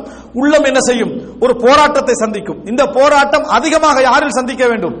என்றாலும் உள்ளம் என்ன செய்யும், ஒரு போராட்டத்தை சந்திக்கும். இந்த போராட்டம் அதிகமாக யாரில் சந்திக்க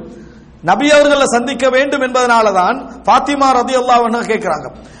வேண்டும், நபி அவர்களை சந்திக்க வேண்டும் என்பதனாலதான் ஃபாத்திமா ரலியல்லாஹு அன்ஹா கேட்கிறாங்க.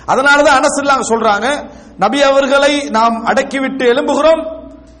 அதனாலதான் அனஸ் சொல்றாங்க, நபி அவர்களை நாம் அடக்கிவிட்டு எழும்புகிறோம்,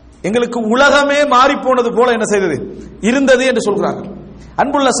 எங்களுக்கு உலகமே மாறி போனது போல என்ன செய்தது இருந்தது என்று சொல்கிறார்கள்.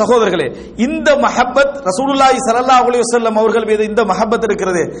 அன்புள்ள சகோதரர்களே, இந்த மஹப்பத் ரசூலுல்லாஹி ஸல்லல்லாஹு அலைஹி வஸல்லம் அவர்கள் மீது இந்த மஹப்பத்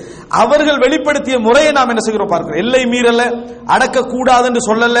இருக்கிறது, அவர்கள் வெளிப்படுத்திய முறையை நாம் என்ன செய்கிறோம் பார்க்கிறோம். எல்லை மீறல, அடக்க கூடாது என்று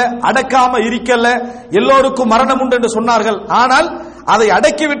சொல்லல, அடக்காம இருக்கல, எல்லோருக்கும் மரணம் உண்டு என்று சொன்னார்கள். ஆனால் அதை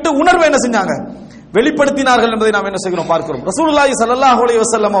அடக்கிவிட்டு உணர்வை என்ன செஞ்சாங்க, வெளிப்படுத்தினார்கள் என்பதை நாம் என்ன செய்கிறோம் பார்க்கிறோம். ரசூலுல்லாஹி ஸல்லல்லாஹு அலைஹி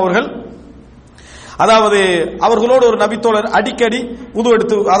வஸல்லம் அவர்கள் அதாவது அவர்களோடு ஒரு நபித்தோழர் அடிக்கடி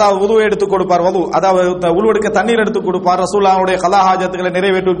உதுவை எடுத்து கொடுப்பார், அதாவது உள்வெடுக்க தண்ணீர் எடுத்து கொடுப்பார், ரசூலுல்லாஹ்வுடைய கலா ஹாஜத்துகளை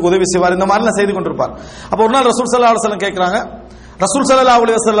நிறைவேற்றுவதற்கு உதவி செய்வார், இந்த மாதிரிலாம் செய்து கொண்டிருப்பார். அப்போ ஒரு நாள் ரசூல் ஸல்லல்லாஹு அலைஹி வஸல்லம் கேட்கிறாங்க, ரசூல் ஸல்லல்லாஹு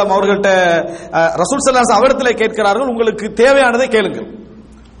அலைஹி வஸல்லம் அவர்கள்ட்ட ரசூல் ஸல்லல்லாஹு அலைஹி அவரிடத்தில் கேட்கிறார்கள், உங்களுக்கு தேவையானதை கேளுங்கள்,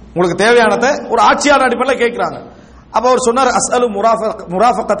 உங்களுக்கு தேவையானதை ஒரு ஆட்சியாளர் அடிப்படையில் கேட்கிறாங்க. அப்ப அவர் சொன்னார், அஸ்அலு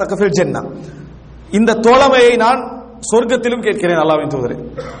முராஃபகதக ஃபில் ஜன்னah, இந்த தோழமையை நான் சொர்க்கத்திலும் கேட்கிறேன் அல்லாஹ்வின் தூதரே,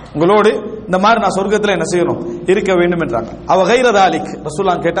 உங்களோடு இந்த மாதிரி நான் சொர்க்கத்தில் என்ன செய்யணும், இருக்க வேண்டும் என்றாங்க. அவ கைர தாலிக்,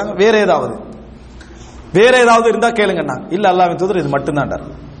 ரசூலுல்லாஹ் கேட்டாங்க, வேற ஏதாவது இருந்தா கேளுங்க. இல்ல அல்லாஹ்வின் தூதர் இது மட்டும்தான்.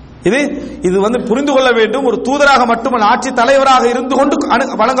 இது புரிந்து கொள்ள வேண்டும், ஒரு தூதராக மட்டுமல்ல ஆட்சி தலைவராக இருந்து கொண்டு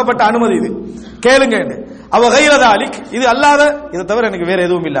வழங்கப்பட்ட அனுமதி, இது கேளுங்க. அவ கைர தாலிக், இது அல்லாத, இதை தவிர எனக்கு வேற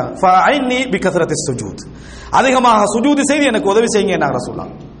எதுவும் இல்ல. ஃபஐன்னி பிகஸ்ரத்திஸ் சுஜூத், அதிகமாக சுஜூத் செய்து எனக்கு உதவி செய்யுங்க என்றாங்க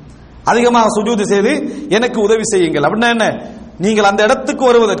ரசூலுல்லாஹ். அதிகமாக சுஜூது செய்து எனக்கு உதவி செய்யுங்கள். அப்படின்னா என்ன, நீங்கள் அந்த இடத்துக்கு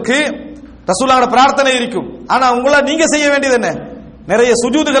வருவதற்கு ரசூலுல்லாஹ்வோட பிரார்த்தனை இருக்கும், ஆனா உங்களால் நீங்க செய்ய வேண்டியது என்ன, நிறைய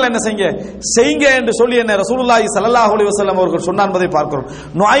சுஜூதுகள் என்ன செய்யுங்க என்று சொல்லி என்ன ரசூலுல்லாஹி ஸல்லல்லாஹு அலைஹி வஸல்லம் அவர்கள் சொன்னார் என்பதை பார்க்கிறோம்.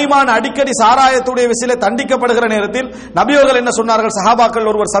 நுஐமான் அடிக்கடி சாராயத்துடைய விஷயத்திலே தண்டிக்கப்படுகிற நேரத்தில் நபி அவர்கள் என்ன சொன்னார்கள்? சஹாபாக்கள்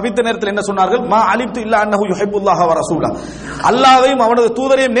ஒருவர் சபித்த நேரத்தில் என்ன சொன்னார்கள்? மா அலிம்து இல்லா அன்னஹு யுஹிப்புல்லாஹ வ ரசூலா, அல்லாஹ்வையும் அவனது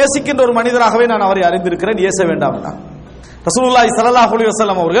தூதரையும் நேசிக்கின்ற ஒரு மனிதராகவே நான் அவரை அறிந்திருக்கிறேன், ஏச வேண்டாம். ரசூலுல்லாஹி ஸல்லல்லாஹு அலைஹி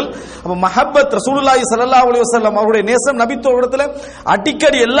வஸல்லம் அவர்கள் அப்ப மஹப்பத் ரசூலுல்லாஹி ஸல்லல்லாஹு அலைஹி வஸல்லம் அவருடைய நேசம் நபித்துவத்தில்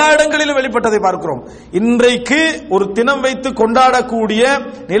அடிக்கடி எல்லா இடங்களிலும் வெளிப்பட்டதை பார்க்கிறோம். இன்றைக்கு ஒரு தினம் வைத்து கொண்டாடக்கூடிய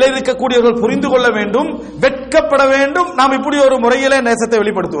நிலை இருக்கக்கூடியவர்கள் புரிந்து கொள்ள வேண்டும், வெட்கப்பட வேண்டும் நாம் இப்படி ஒரு முறையிலே நேசத்தை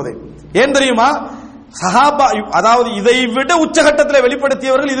வெளிப்படுத்துவதை. ஏன் தெரியுமா? சஹாபா, அதாவது இதை விட உச்சகட்டத்தில்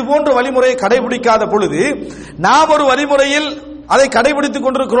வெளிப்படுத்தியவர்கள் இது போன்ற வழிமுறையை கடைபிடிக்காத பொழுது நாம் ஒரு வழிமுறையில் அதை கடைபிடித்துக்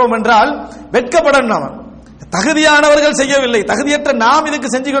கொண்டிருக்கிறோம் என்றால் வெட்கப்படணும். நாம் தகுதியானவர்கள் செய்யவில்லை, தகுதியற்ற நாம் இதுக்கு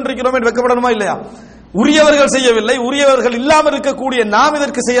செஞ்சு கொண்டிருக்கிறோம் என்று வெட்கப்படணுமா இல்லையா? உரியவர்கள் செய்யவில்லை, உரியவர்கள் இல்லாமல் இருக்கக்கூடிய நாம்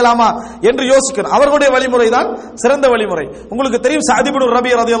இதற்கு செய்யலாமா என்று யோசிக்கணும். அவர்களுடைய வழிமுறை தான் சிறந்த வழிமுறை. உங்களுக்கு தெரியும், சஅத் இப்னு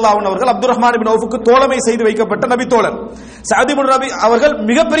ரபி ரலியல்லாஹு அன்ஹு அவர்கள் அப்துர் ரஹ்மான் இப்னு அவுஃப்க்கு தோழமை செய்து வைக்கப்பட்ட நபி தோழர். சஅத் இப்னு ரபி அவர்கள்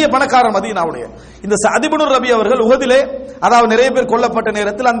மிகப்பெரிய பணக்காரர் மதீனாவுடைய. இந்த சஅத் இப்னு ரபி அவர்கள் உஹதிலே, அதாவது நிறைய பேர் கொல்லப்பட்ட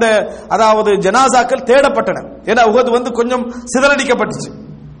நேரத்தில் அந்த அதாவது ஜனாசாக்கள் தேடப்பட்டன. ஏன்னா உஹது கொஞ்சம் சிதறடிக்கப்பட்டுச்சு.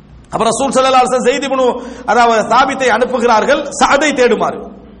 அப்ப ரசூல் ஸல்லல்லாஹு அலைஹி வஸல்லம் ஸைத் இப்னு அதாவது சாபித்தை அனுப்புகிறார்கள் சஅதை தேடுமாறு.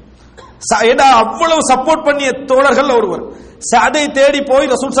 அவ்வளவு சப்போர்ட் பண்ணிய தோழர்கள் ஒருவர். சஅதை தேடி போய்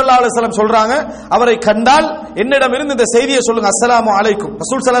ரசூல் ஸல்லல்லாஹு அலைஹி வஸல்லம் சொல்றாங்க, அவரை கண்டால் என்னிடம் இருந்து இந்த செய்தியை சொல்லுங்க, அஸ்ஸலாமு அலைக்கும்.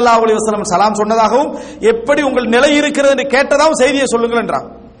 ரசூல் ஸல்லல்லாஹு அலைஹி வஸல்லம் சலாம் சொன்னதாகவும் எப்படி உங்கள் நிலை இருக்கிறது என்று கேட்டதாகவும் செய்தியை சொல்லுங்கள் என்றாங்க.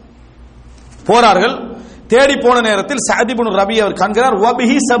 போறார்கள். தேடி போன நேரத்தில் சஅத் இப்னு ரபி அவர் காண்கிறார்,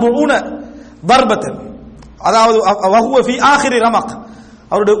 வபிஹி 70 பர்பத்தன், அதாவது வஹுவ ஃபீ ஆகிரி ரமக்,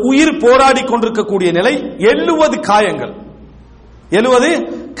 அவருடைய உயிர் போராடி கொண்டிருக்கக்கூடிய நிலை, 70 காயங்கள், 70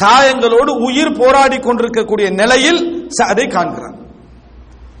 காயங்களோடு உயிர் போராடி கொண்டிருக்கக்கூடிய நிலையில் சஅதை காண்கிறார்.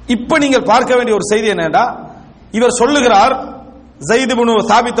 இப்ப நீங்கள் பார்க்க வேண்டிய ஒரு செய்தி என்னடா, இவர் சொல்லுகிறார், ஸைத் இப்னு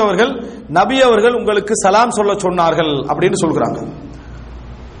சாபித் அவர்கள் நபி அவர்கள் உங்களுக்கு சலாம் சொல்ல சொன்னார்கள் அப்படின்னு சொல்கிறாங்க.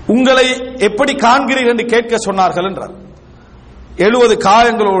 உங்களை எப்படி காண்கிறீர்கள் என்று கேட்க சொன்னார்கள் என்றார். 70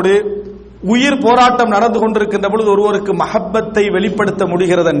 காயங்களோடு உயிர் போராட்டம் நடந்து கொண்டிருக்கின்ற பொழுது ஒருவருக்கு மஹப்பத்தை வெளிப்படுத்த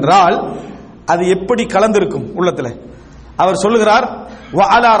முடிகிறது என்றால் அது எப்படி கலந்திருக்கும் உள்ளத்தில்? அவர் சொல்லுகிறார்,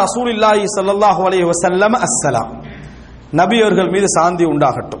 வஅலா ரசூலில்லாஹி ஸல்லல்லாஹு அலைஹி வஸல்லம் அஸ்ஸலாம், நபி அவர்கள் மீது சாந்தி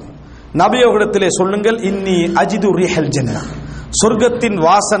உண்டாகட்டும். நபி அவர்களிடத்திலே சொல்லுங்கள், இன்னி அஜிது ரிஹல் ஜன்னah, சொர்க்கத்தின்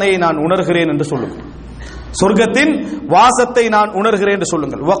வாசனையை நான் உணர்கிறேன் என்று சொல்லுங்கள், சொர்க்கத்தின் வாசத்தை நான் உணர்கிறேன் என்று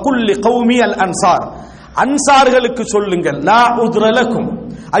சொல்லுங்கள். வகுல்லி கௌமி அல் அன்சார், அன்சார்களுக்கு சொல்லுங்கள், லா உத்ர லக்கும்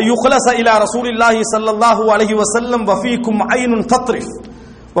அய்யுக்லஸ இலா ரசூலில்லாஹி ஸல்லல்லாஹு அலைஹி வஸல்லம் வஃபீக்கும் ஐனுன் தத்ரிஃப்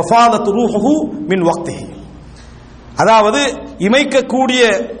வஃபாதத் ரூஹுஹு மின் வக்திஹி, அதாவது இமைக்கக்கூடிய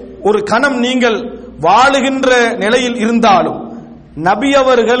ஒரு கணம் நீங்கள் வாழுகின்ற நிலையில் இருந்தாலும் நபி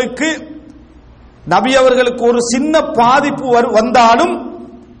அவர்களுக்கு ஒரு சின்ன பாதிப்பு வந்தாலும்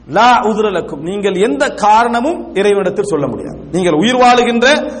லா உத்ரலக்கும், நீங்கள் எந்த காரணமும் இறைவனிடத்தில் சொல்ல முடியாது. நீங்கள் உயிர் வாழுகின்ற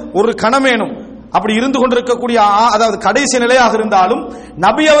ஒரு கணமேனும் அப்படி இருந்து கொண்டிருக்கக்கூடிய, அதாவது கடைசி நிலையாக இருந்தாலும்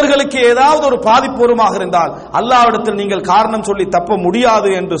நபி அவர்களுக்கு ஏதாவது ஒரு பாதிப்புமாக இருந்தால் அல்லாஹ்விடத்தில் நீங்கள் காரணம் சொல்லி தப்ப முடியாது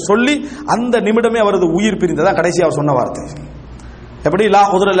என்று சொல்லி அந்த நிமிடமே அவரது உயிர் பிரிந்ததா கடைசி அவர் சொன்ன வார்த்தை. எப்படி? லா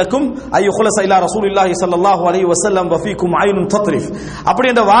உத்ரலக்கும் அய்யுக்லஸ இலா ரசூலில்லாஹி ஸல்லல்லாஹு அலைஹி வஸல்லம் வஃபீக்கும் ஐனுன் தத்ரிஃப், அப்படி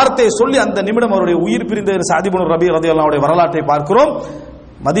என்ற வார்த்தையை சொல்லி அந்த நிமிடம் அவருடைய உயிர் பிரிந்த சஅத் இப்னு ரபி ரலியல்லாஹு அன்ஹு வரலாற்றை பார்க்கிறோம்.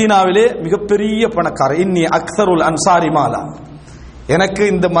 மதீனாவிலே மிகப்பெரிய பணக்காரர், இன்னி அக்ஸருல் அன்சாரி மாலா, எனக்கு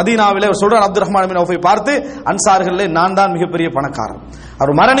இந்த மதீனாவிலே சொல்றார் அப்துர் ரஹ்மான் பின் அவுஃபை பார்த்து, அன்சார்களிலே நான் தான் மிகப்பெரிய பணக்காரர்.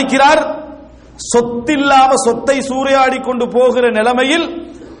 அவர் மரணிக்கிறார், சொத்தில்லாம சொத்தை சூறையாடி கொண்டு போகிற நிலைமையில்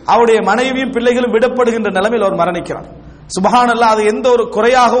அவருடைய மனைவியும் பிள்ளைகளும் விடப்படுகின்ற நிலைமையில் அவர் மரணிக்கிறார். சுப்ஹானல்லாஹ், அது எந்த ஒரு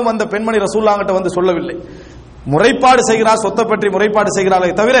குறையாகவும் அந்த பெண்மணி ரசூலுல்லாஹ்கிட்ட வந்து சொல்லவில்லை. முறைப்பாடு செய்கிறார், சொத்தை பற்றி முறைப்பாடு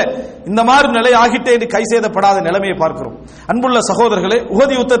செய்கிறார்களே தவிர இந்த மாதிரி நிலை ஆகிட்டே என்று கை செய்தப்படாத நிலைமையை பார்க்கிறோம். அன்புள்ள சகோதரர்களே,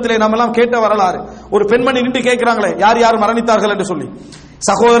 உஹது யுத்தத்திலே நாம் எல்லாம் கேட்ட வரலாறு, ஒரு பெண்மணி நின்று கேட்கிறாங்களே யார் யார் மரணித்தார்கள் என்று சொல்லி,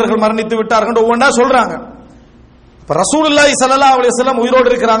 சகோதரர்கள் மரணித்து விட்டார்கள் ஒவ்வொன்றா சொல்றாங்க. ரசூலுல்லாஹி ஸல்லல்லாஹு அலைஹி வஸல்லம் உயிரோடு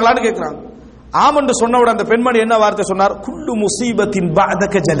இருக்கிறாங்களான்னு கேட்கிறாங்க. ஆம் என்று சொன்னவுடன் அந்த பெண்மணி என்ன வார்த்தை சொன்னார்? குல்லு முஸீபத்தின்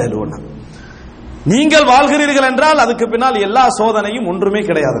பஅதக ஜலலுனா, நீங்கள் வாழ்கிறீர்கள் என்றால் அதுக்கு பின்னால் எல்லா சோதனையும் ஒன்றுமே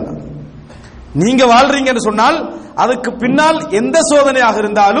கிடையாதுங்க. நீங்க வாழ்றீங்க என்று சொன்னால் அதுக்கு பின்னால் எந்த சோதனையாக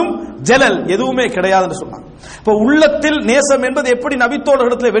இருந்தாலும் ஜலல் எதுவுமே கிடையாது என்று சொன்னாங்க. இப்ப உள்ளத்தில் நேசம் என்பது எப்படி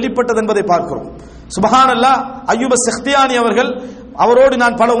நபித்தோழர்களிடத்தில் வெளிப்பட்டது என்பதை பார்க்கிறோம். சுப்ஹானல்லாஹ், அய்யூப் அஸ்-சக்தியானி அவர்கள் அவரோடு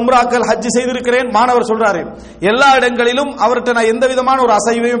நான் பல உம்ராக்கள் ஹஜ் செய்திருக்கிறேன். மாணவர் சொல்றாரு, எல்லா இடங்களிலும் அவர்கிட்ட நான் எந்த விதமான ஒரு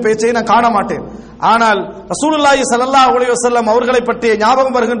அசைவையும் பேச்சையும் நான் காண மாட்டேன். ஆனால் ரசூலுல்லாஹி ஸல்லல்லாஹு அலைஹி வஸல்லம் அவர்களை பற்றிய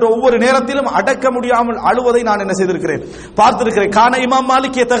ஞாபகம் வருகின்ற ஒவ்வொரு நேரத்திலும் அடக்க முடியாமல் அழுவதை நான் என்ன செய்திருக்கிறேன், பார்த்திருக்கிறேன். கான இமாம்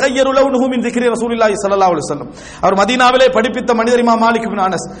மாலிக் யதகய்யரு லவ்னுஹு மின் திக்ரி ரசூலுல்லாஹி ஸல்லல்லாஹு அலைஹி வஸல்லம். அவர் மதீனாவிலே படிப்பித்த மனிதர் இமாம் மாலிக் இப்னு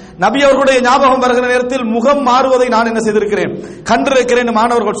அனஸ். நபி அவர்களுடைய ஞாபகம் வருகிற நேரத்தில் முகம் மாறுவதை நான் என்ன செய்திருக்கிறேன், கண்டிருக்கிறேன் என்று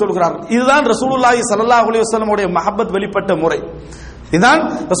மாணவர்கள் சொல்கிறார்கள். இதுதான் ரசூலுல்லாஹி ஸல்லல்லாஹு அலைஹி வஸல்லம் உடைய மஹப்பத் வெளிப்பட்ட முறை. இதுதான்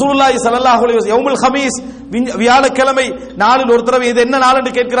ரசூலுல்லாஹி ஸல்லல்லாஹு அலைஹி வஸல்லம் யௌமுல் ஹமீஸ், வியாழக்கிழமை நாளில் ஒரு தடவை இது என்ன நாள்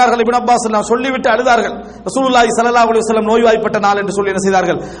என்று கேட்கிறார்கள். இப்னு அப்பாஸ் சொல்லிவிட்டு அழுதார்கள். ரசூலுல்லாஹி ஸல்லல்லாஹு அலைஹி வஸல்லம் நோய்வாய்ப்பட்ட நாள் என்று சொல்லி என்ன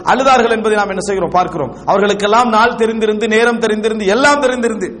செய்தார்கள், அழுதார்கள் என்பதை நாம் என்ன செய்கிறோம், பார்க்கிறோம். அவர்களுக்கெல்லாம் நாள் தெரிந்திருந்து, நேரம் தெரிந்திருந்து, எல்லாம்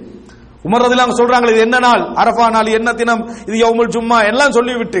தெரிந்திருந்து. உமர் ரலியல்லாஹு சொல்றாங்க, இது என்ன நாள், அரஃபா நாள், என்ன தினம், இது யௌமுல் ஜும்மா எல்லாம்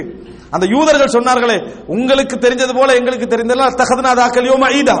சொல்லிவிட்டு அந்த யூதர்கள் சொன்னார்களே, உங்களுக்கு தெரிஞ்சது போல எங்களுக்கு தெரிந்ததெல்லாம் தகதனா தாக்கல் யௌம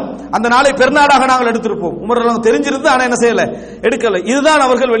ஈதா, அந்த நாளை பெருநாடாக நாங்கள் எடுத்திருப்போம். உமர் ரலியல்லாஹு தெரிஞ்சிருந்து ஆனா என்ன செய்யல, எடுக்கல. இதுதான்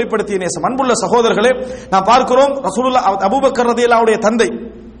அவர்கள் வெளிப்படுத்திய நேசம். அன்புள்ள சகோதரர்களே, நாம் பார்க்கிறோம் ரசூலுல்லாஹ் அபூபக்கர் ரலியல்லாஹு அன்ஹுடைய தந்தை,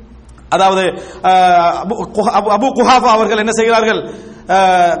 அதாவது அபு குஹாஃபா அவர்கள் என்ன செய்கிறார்கள்,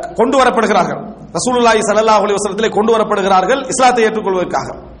 கொண்டு வரப்படுகிறார்கள். ரசூலுல்லாஹி ஸல்லல்லாஹு அலைஹி வஸல்லத்திலே கொண்டு வரப்படுகிறார்கள் இஸ்லாத்தை ஏற்றுக்கொள்வதற்காக.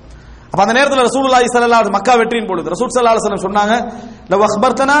 அப்ப அந்த நேரத்தில் ரசூலுல்லாஹி ஸல்லல்லாஹு அலைஹி மக்கா வெற்றியின் பொழுது ரசூல் ஸல்லல்லாஹு அலைஹி வஸல்லம் சொன்னாங்க, லவ்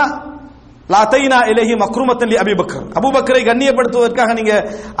அக்பர்தனா லாத்தைனா இலைஹி மக்ரூமத்தன் லி அபீ பக்கர், அபூபக்கரை கண்ணியப்படுத்துவதற்காக நீங்க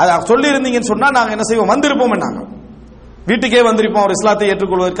சொல்லி இருந்தீங்கன்னு சொன்னா நாங்க என்ன செய்வோம், வந்திருப்போம். நாங்க வீட்டுக்கே வந்திருப்போம், அவர் இஸ்லாத்தை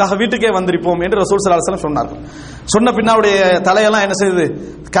ஏற்றுக்கொள்வதற்காக வீட்டுக்கே வந்திருப்போம் என்று ரசூல் ஸல்லல்லாஹு அலைஹி வஸல்லம் சொன்னார்கள். சொன்ன பின்னாவுடைய தலையெல்லாம் என்ன செய்தது,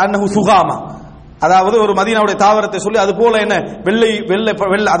 கன்னஹு சுகாமா, அதாவது ஒரு மதீனாவுடைய தாவரத்தை சொல்லி அது போல என்ன வெள்ளை வெள்ளை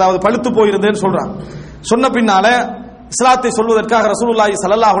வெள்ளை அதாவது பழுத்து போயிருந்தேன்னு சொல்றாங்க. சொன்ன பின்னால இஸ்லாத்தை சொல்வதற்காக ரசூலுல்லாஹி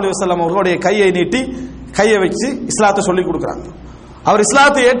ஸல்லல்லாஹு அலைஹி வஸல்லம் அவர்களுடைய கையை நீட்டி கையை வச்சு இஸ்லாத்தை சொல்லி கொடுக்குறாங்க. அவர்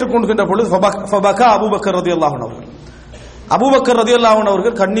இஸ்லாத்தை ஏற்றுக்கொள்கின்ற பொழுது ஃபபகா அபூபக்கர் ரலியல்லாஹு அன்ஹு அவர்கள், அபூபக்கர் ரலியல்லாஹு அன்ஹு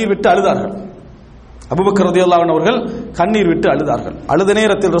அவர்கள் கண்ணீர் விட்டு அழுதார்கள். அபூபக்கர் ரலியல்லாஹு அன்ஹு அவர்கள் கண்ணீர் விட்டு அழுதார்கள். அழுத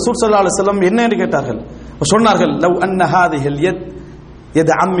நேரத்தில் ரசூல் ஸல்லல்லாஹு அலைஹி வஸல்லம் என்ன என்று கேட்டார்கள். சொன்னார்கள், லவ் அன்ன ஹாதிஹில் யத்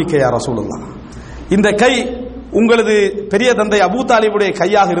யத் அம்மிக யா ரசூலுல்லாஹ், இந்த கை உங்களது பெரிய தந்தை அபூ தாலிபுடைய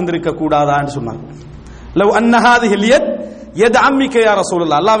கையாக இருந்திருக்க கூடாதா என்று சொன்னார்கள். லவ் அன்ன ஹாதிஹில் யத் யத் அம்மிக யா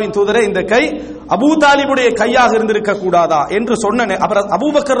ரசூலுல்லாஹ், அல்லாஹ்வின் தூதரே இந்த கை அபூ தாலிபுடைய கையாக இருந்திருக்க கூடாதா என்று சொன்ன அப்புறம்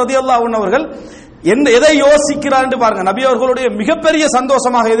அபூபக்கர் ரலியல்லாஹு அன்ஹு அவர்கள் எதை யோசிக்கிறார் என்று பாருங்க. நபி அவர்களுடைய மிகப்பெரிய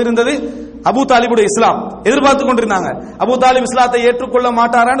சந்தோஷமாக எது இருந்தது, அபூ தாலிபுடைய இஸ்லாம் எதிர்பார்த்து கொண்டிருந்தாங்க. அபூ தாலிப் இஸ்லாத்தை ஏற்றுக்கொள்ள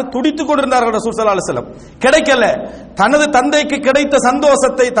மாட்டாரான்னு துடித்துக் கொண்டிருந்தார்கள் ரசூல் ஸல்லல்லாஹு அலைஹி வஸல்லம். கிடைக்கல. தனது தந்தைக்கு கிடைத்த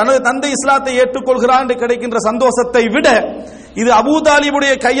சந்தோஷத்தை, தனது தந்தை இஸ்லாத்தை ஏற்றுக்கொள்கிறார் என்று கிடைக்கின்ற சந்தோஷத்தை விட இது அபூ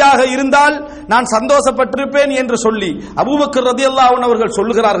தாலிபுடைய கையாக இருந்தால் நான் சந்தோஷப்பட்டிருப்பேன் என்று சொல்லி அபூபக்கர் ரலியல்லாஹு அன்ஹு அவர்கள்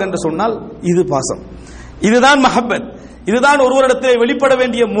சொல்லுகிறார்கள் என்று சொன்னால் இது பாசம், இதுதான் மஹப்பத், இதுதான் ஒருவரிடத்திலே வெளிப்பட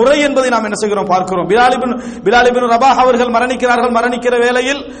வேண்டிய முறை என்பதை நாம் என்ன செய்கிறோம், பார்க்கிறோம். பிலால் இப்னு ரபாஹ் அவர்கள் மரணிக்கிறார்கள். மரணிக்கிற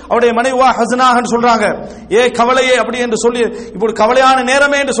வேளையில் அவருடைய மனைவி ஹஸ்னாஹ் சொல்றாங்க, ஏ கவலையே அப்படி என்று சொல்லி இப்படி கவலையான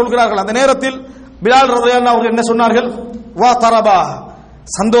நேரமே என்று சொல்கிறார்கள். அந்த நேரத்தில் பிலால் ரலியல்லாஹு அவர்கள் என்ன சொன்னார்கள், வா தரபா,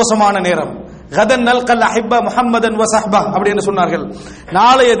 சந்தோஷமான நேரம், கதன் நல்கல் அஹிப்பா முஹம்மதன் வ ஸஹ்பா அப்படி என்று சொன்னார்கள்.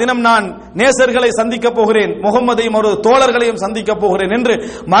 நாளைய தினம் நான் நேசர்களை சந்திக்க போகிறேன், முகம்மதையும் ஒரு தோழர்களையும் சந்திக்க போகிறேன் என்று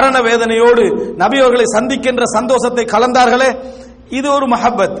மரண வேதனையோடு நபி அவர்களை சந்திக்கின்ற சந்தோஷத்தை கலந்தார்களே, இது ஒரு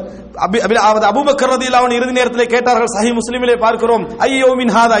மஹப்பத். அபூபக்கர் ரலியல்லாஹு அன்ஹு இறுதி நேரத்திலே கேட்டார்கள், சஹீஹ் முஸ்லிமிலே பார்க்கிறோம்,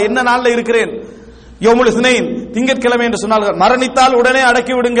 ஐயௌமின் ஹாதா, என்ன நாள்ல இருக்கிறேன், யௌமுல் இஸ்னைன், திங்கட்கிழமை என்று சொன்னார்கள். மரணித்தால் உடனே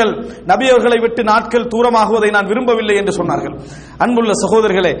அடக்கி விடுங்கள், நபி அவர்களை விட்டு நாட்கள் தூரமாகுவதை நான் விரும்பவில்லை என்று சொன்னார்கள். அன்புள்ள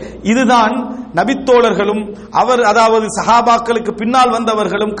சகோதரர்களே, இதுதான் நபித்தோழர்களும் அவர் அதாவது சஹாபாக்களுக்கு பின்னால்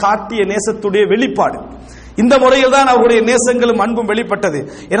வந்தவர்களும் காட்டிய நேசத்துடைய வெளிப்பாடு. இந்த முறையில் தான் அவருடைய நேசங்களும் அன்பும் வெளிப்பட்டது.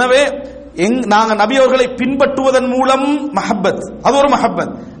 எனவே நாங்கள் நபி அவர்களை பின்பற்றுவதன் மூலம் மஹப்பத், அது ஒரு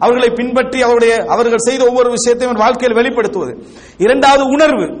மஹப்பத். அவர்களை பின்பற்றி அவர்கள் செய்த ஒவ்வொரு விஷயத்தையும் வாழ்க்கையில் வெளிப்படுத்துவது. இரண்டாவது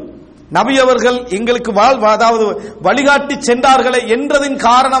உணர்வு, நபி அவர்கள் எங்களுக்கு அதாவது வழிகாட்டி சென்றார்களே என்றதின்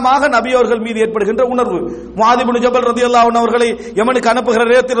காரணமாக நபி அவர்கள் மீது ஏற்படுகின்ற உணர்வு. முஆத் இப்னு ஜபல் ரலியல்லாஹு அன்ஹு அவர்களை யமனுக்கு அனுப்புகிற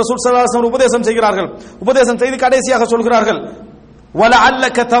நேரத்தில் ரசூல் ஸல்லல்லாஹு அலைஹி வஸல்லம் உபதேசம் செய்கிறார்கள். உபதேசம் செய்து கடைசியாக சொல்கிறார்கள்,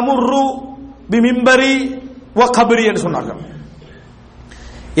 வலஅல்லக தமுர்ரு பிமிம்பரி வ கப்ரி என்று சொன்னார்கள்.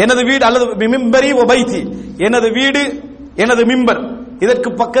 எனது வீடு அல்லது பிமிம்பரி வ பைத்தி, எனது வீடு எனது மிம்பர், இதற்கு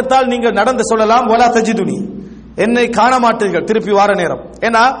பக்கத்தால் நீங்கள் நடந்து சொல்லலாம், வலா தஜிதுனி, என்னை காண மாட்டீர்கள் திருப்பி வார நேரம்.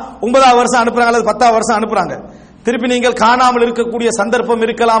 ஏன்னா 9ஆவது வருஷம் அனுப்புறாங்க அல்லது 10ஆவது வருஷம் அனுப்புறாங்க, திருப்பி நீங்கள் காணாமல் இருக்கக்கூடிய சந்தர்ப்பம்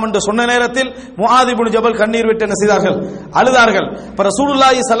இருக்கலாம் என்று சொன்ன நேரத்தில் முஆத் இப்னு ஜபல் கண்ணீர் விட்டு என்ன செய்தார்கள், அழுதார்கள். இப்ப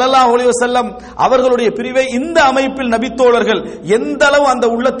ரசூலுல்லாஹி ஸல்லல்லாஹு அலைஹி வஸல்லம் அவர்களுடைய பிரிவை இந்த அமைப்பில் நபித்தோழர்கள் எந்த அளவு அந்த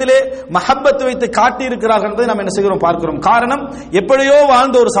உள்ளத்திலே மஹப்பத் வைத்து காட்டி இருக்கிறார்கள் என்பதை நாம் என்ன செய்கிறோம், பார்க்கிறோம். காரணம், எப்படியோ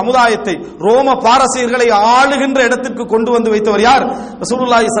வாழ்ந்த ஒரு சமுதாயத்தை ரோம பாரசீகர்களை ஆளுகின்ற இடத்திற்கு கொண்டு வந்து வைத்தவர் யார்,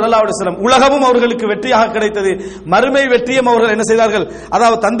 ரசூலுல்லாஹி ஸல்லல்லாஹு அலைஹி வஸல்லம். உலகமும் அவர்களுக்கு வெற்றியாக கிடைத்தது, மறுமை வெற்றியும் அவர்கள் என்ன செய்தார்கள்,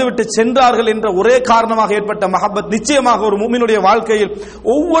 அதாவது தந்துவிட்டு சென்றார்கள் என்ற ஒரே காரணமாக ஏற்பட்ட மஹப்பத் நிச்சயமாக ஒரு முஃமினுடைய வாழ்க்கையில்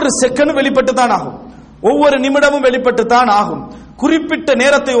ஒவ்வொரு செகண்டும் வெளிப்பட்டு தான் ஆகும், ஒவ்வொரு நிமிடமும் வெளிப்பட்டு தான் ஆகும். குறிப்பிட்ட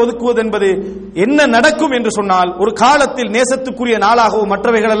நேரத்தை ஒதுக்குவது என்பது என்ன நடக்கும் என்று சொன்னால், ஒரு காலத்தில் நேசத்துக்குரிய நாளாகவும்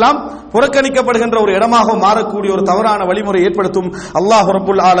மற்றவைகள் எல்லாம் புறக்கணிக்கப்படுகின்ற ஒரு இடமாகவும் மாறக்கூடிய ஒரு தவறான வழிமுறை ஏற்படுத்தும். அல்லாஹ்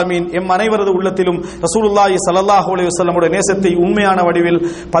ரப்புல் ஆலமீன் எம் அனைவரது உள்ளத்திலும் ரசூலுல்லாஹி ஸல்லல்லாஹு அலைஹி வஸல்லமுடைய நேசத்தை உண்மையான வடிவில்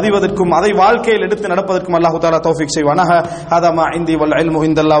பதிவதற்கும் அதை வாழ்க்கையில் எடுத்து நடப்பதற்கும் அல்லாஹ் தஆலா தௌஃபீக் செய்வானாக. ஹதா மா இந்தி வல் இல்மு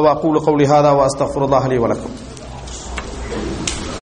இந்தல்லாஹ் வ அகூலு கௌலி ஹாதா வ அஸ்தக்ஃபிருல்லாஹ் லி வ லக்கும்.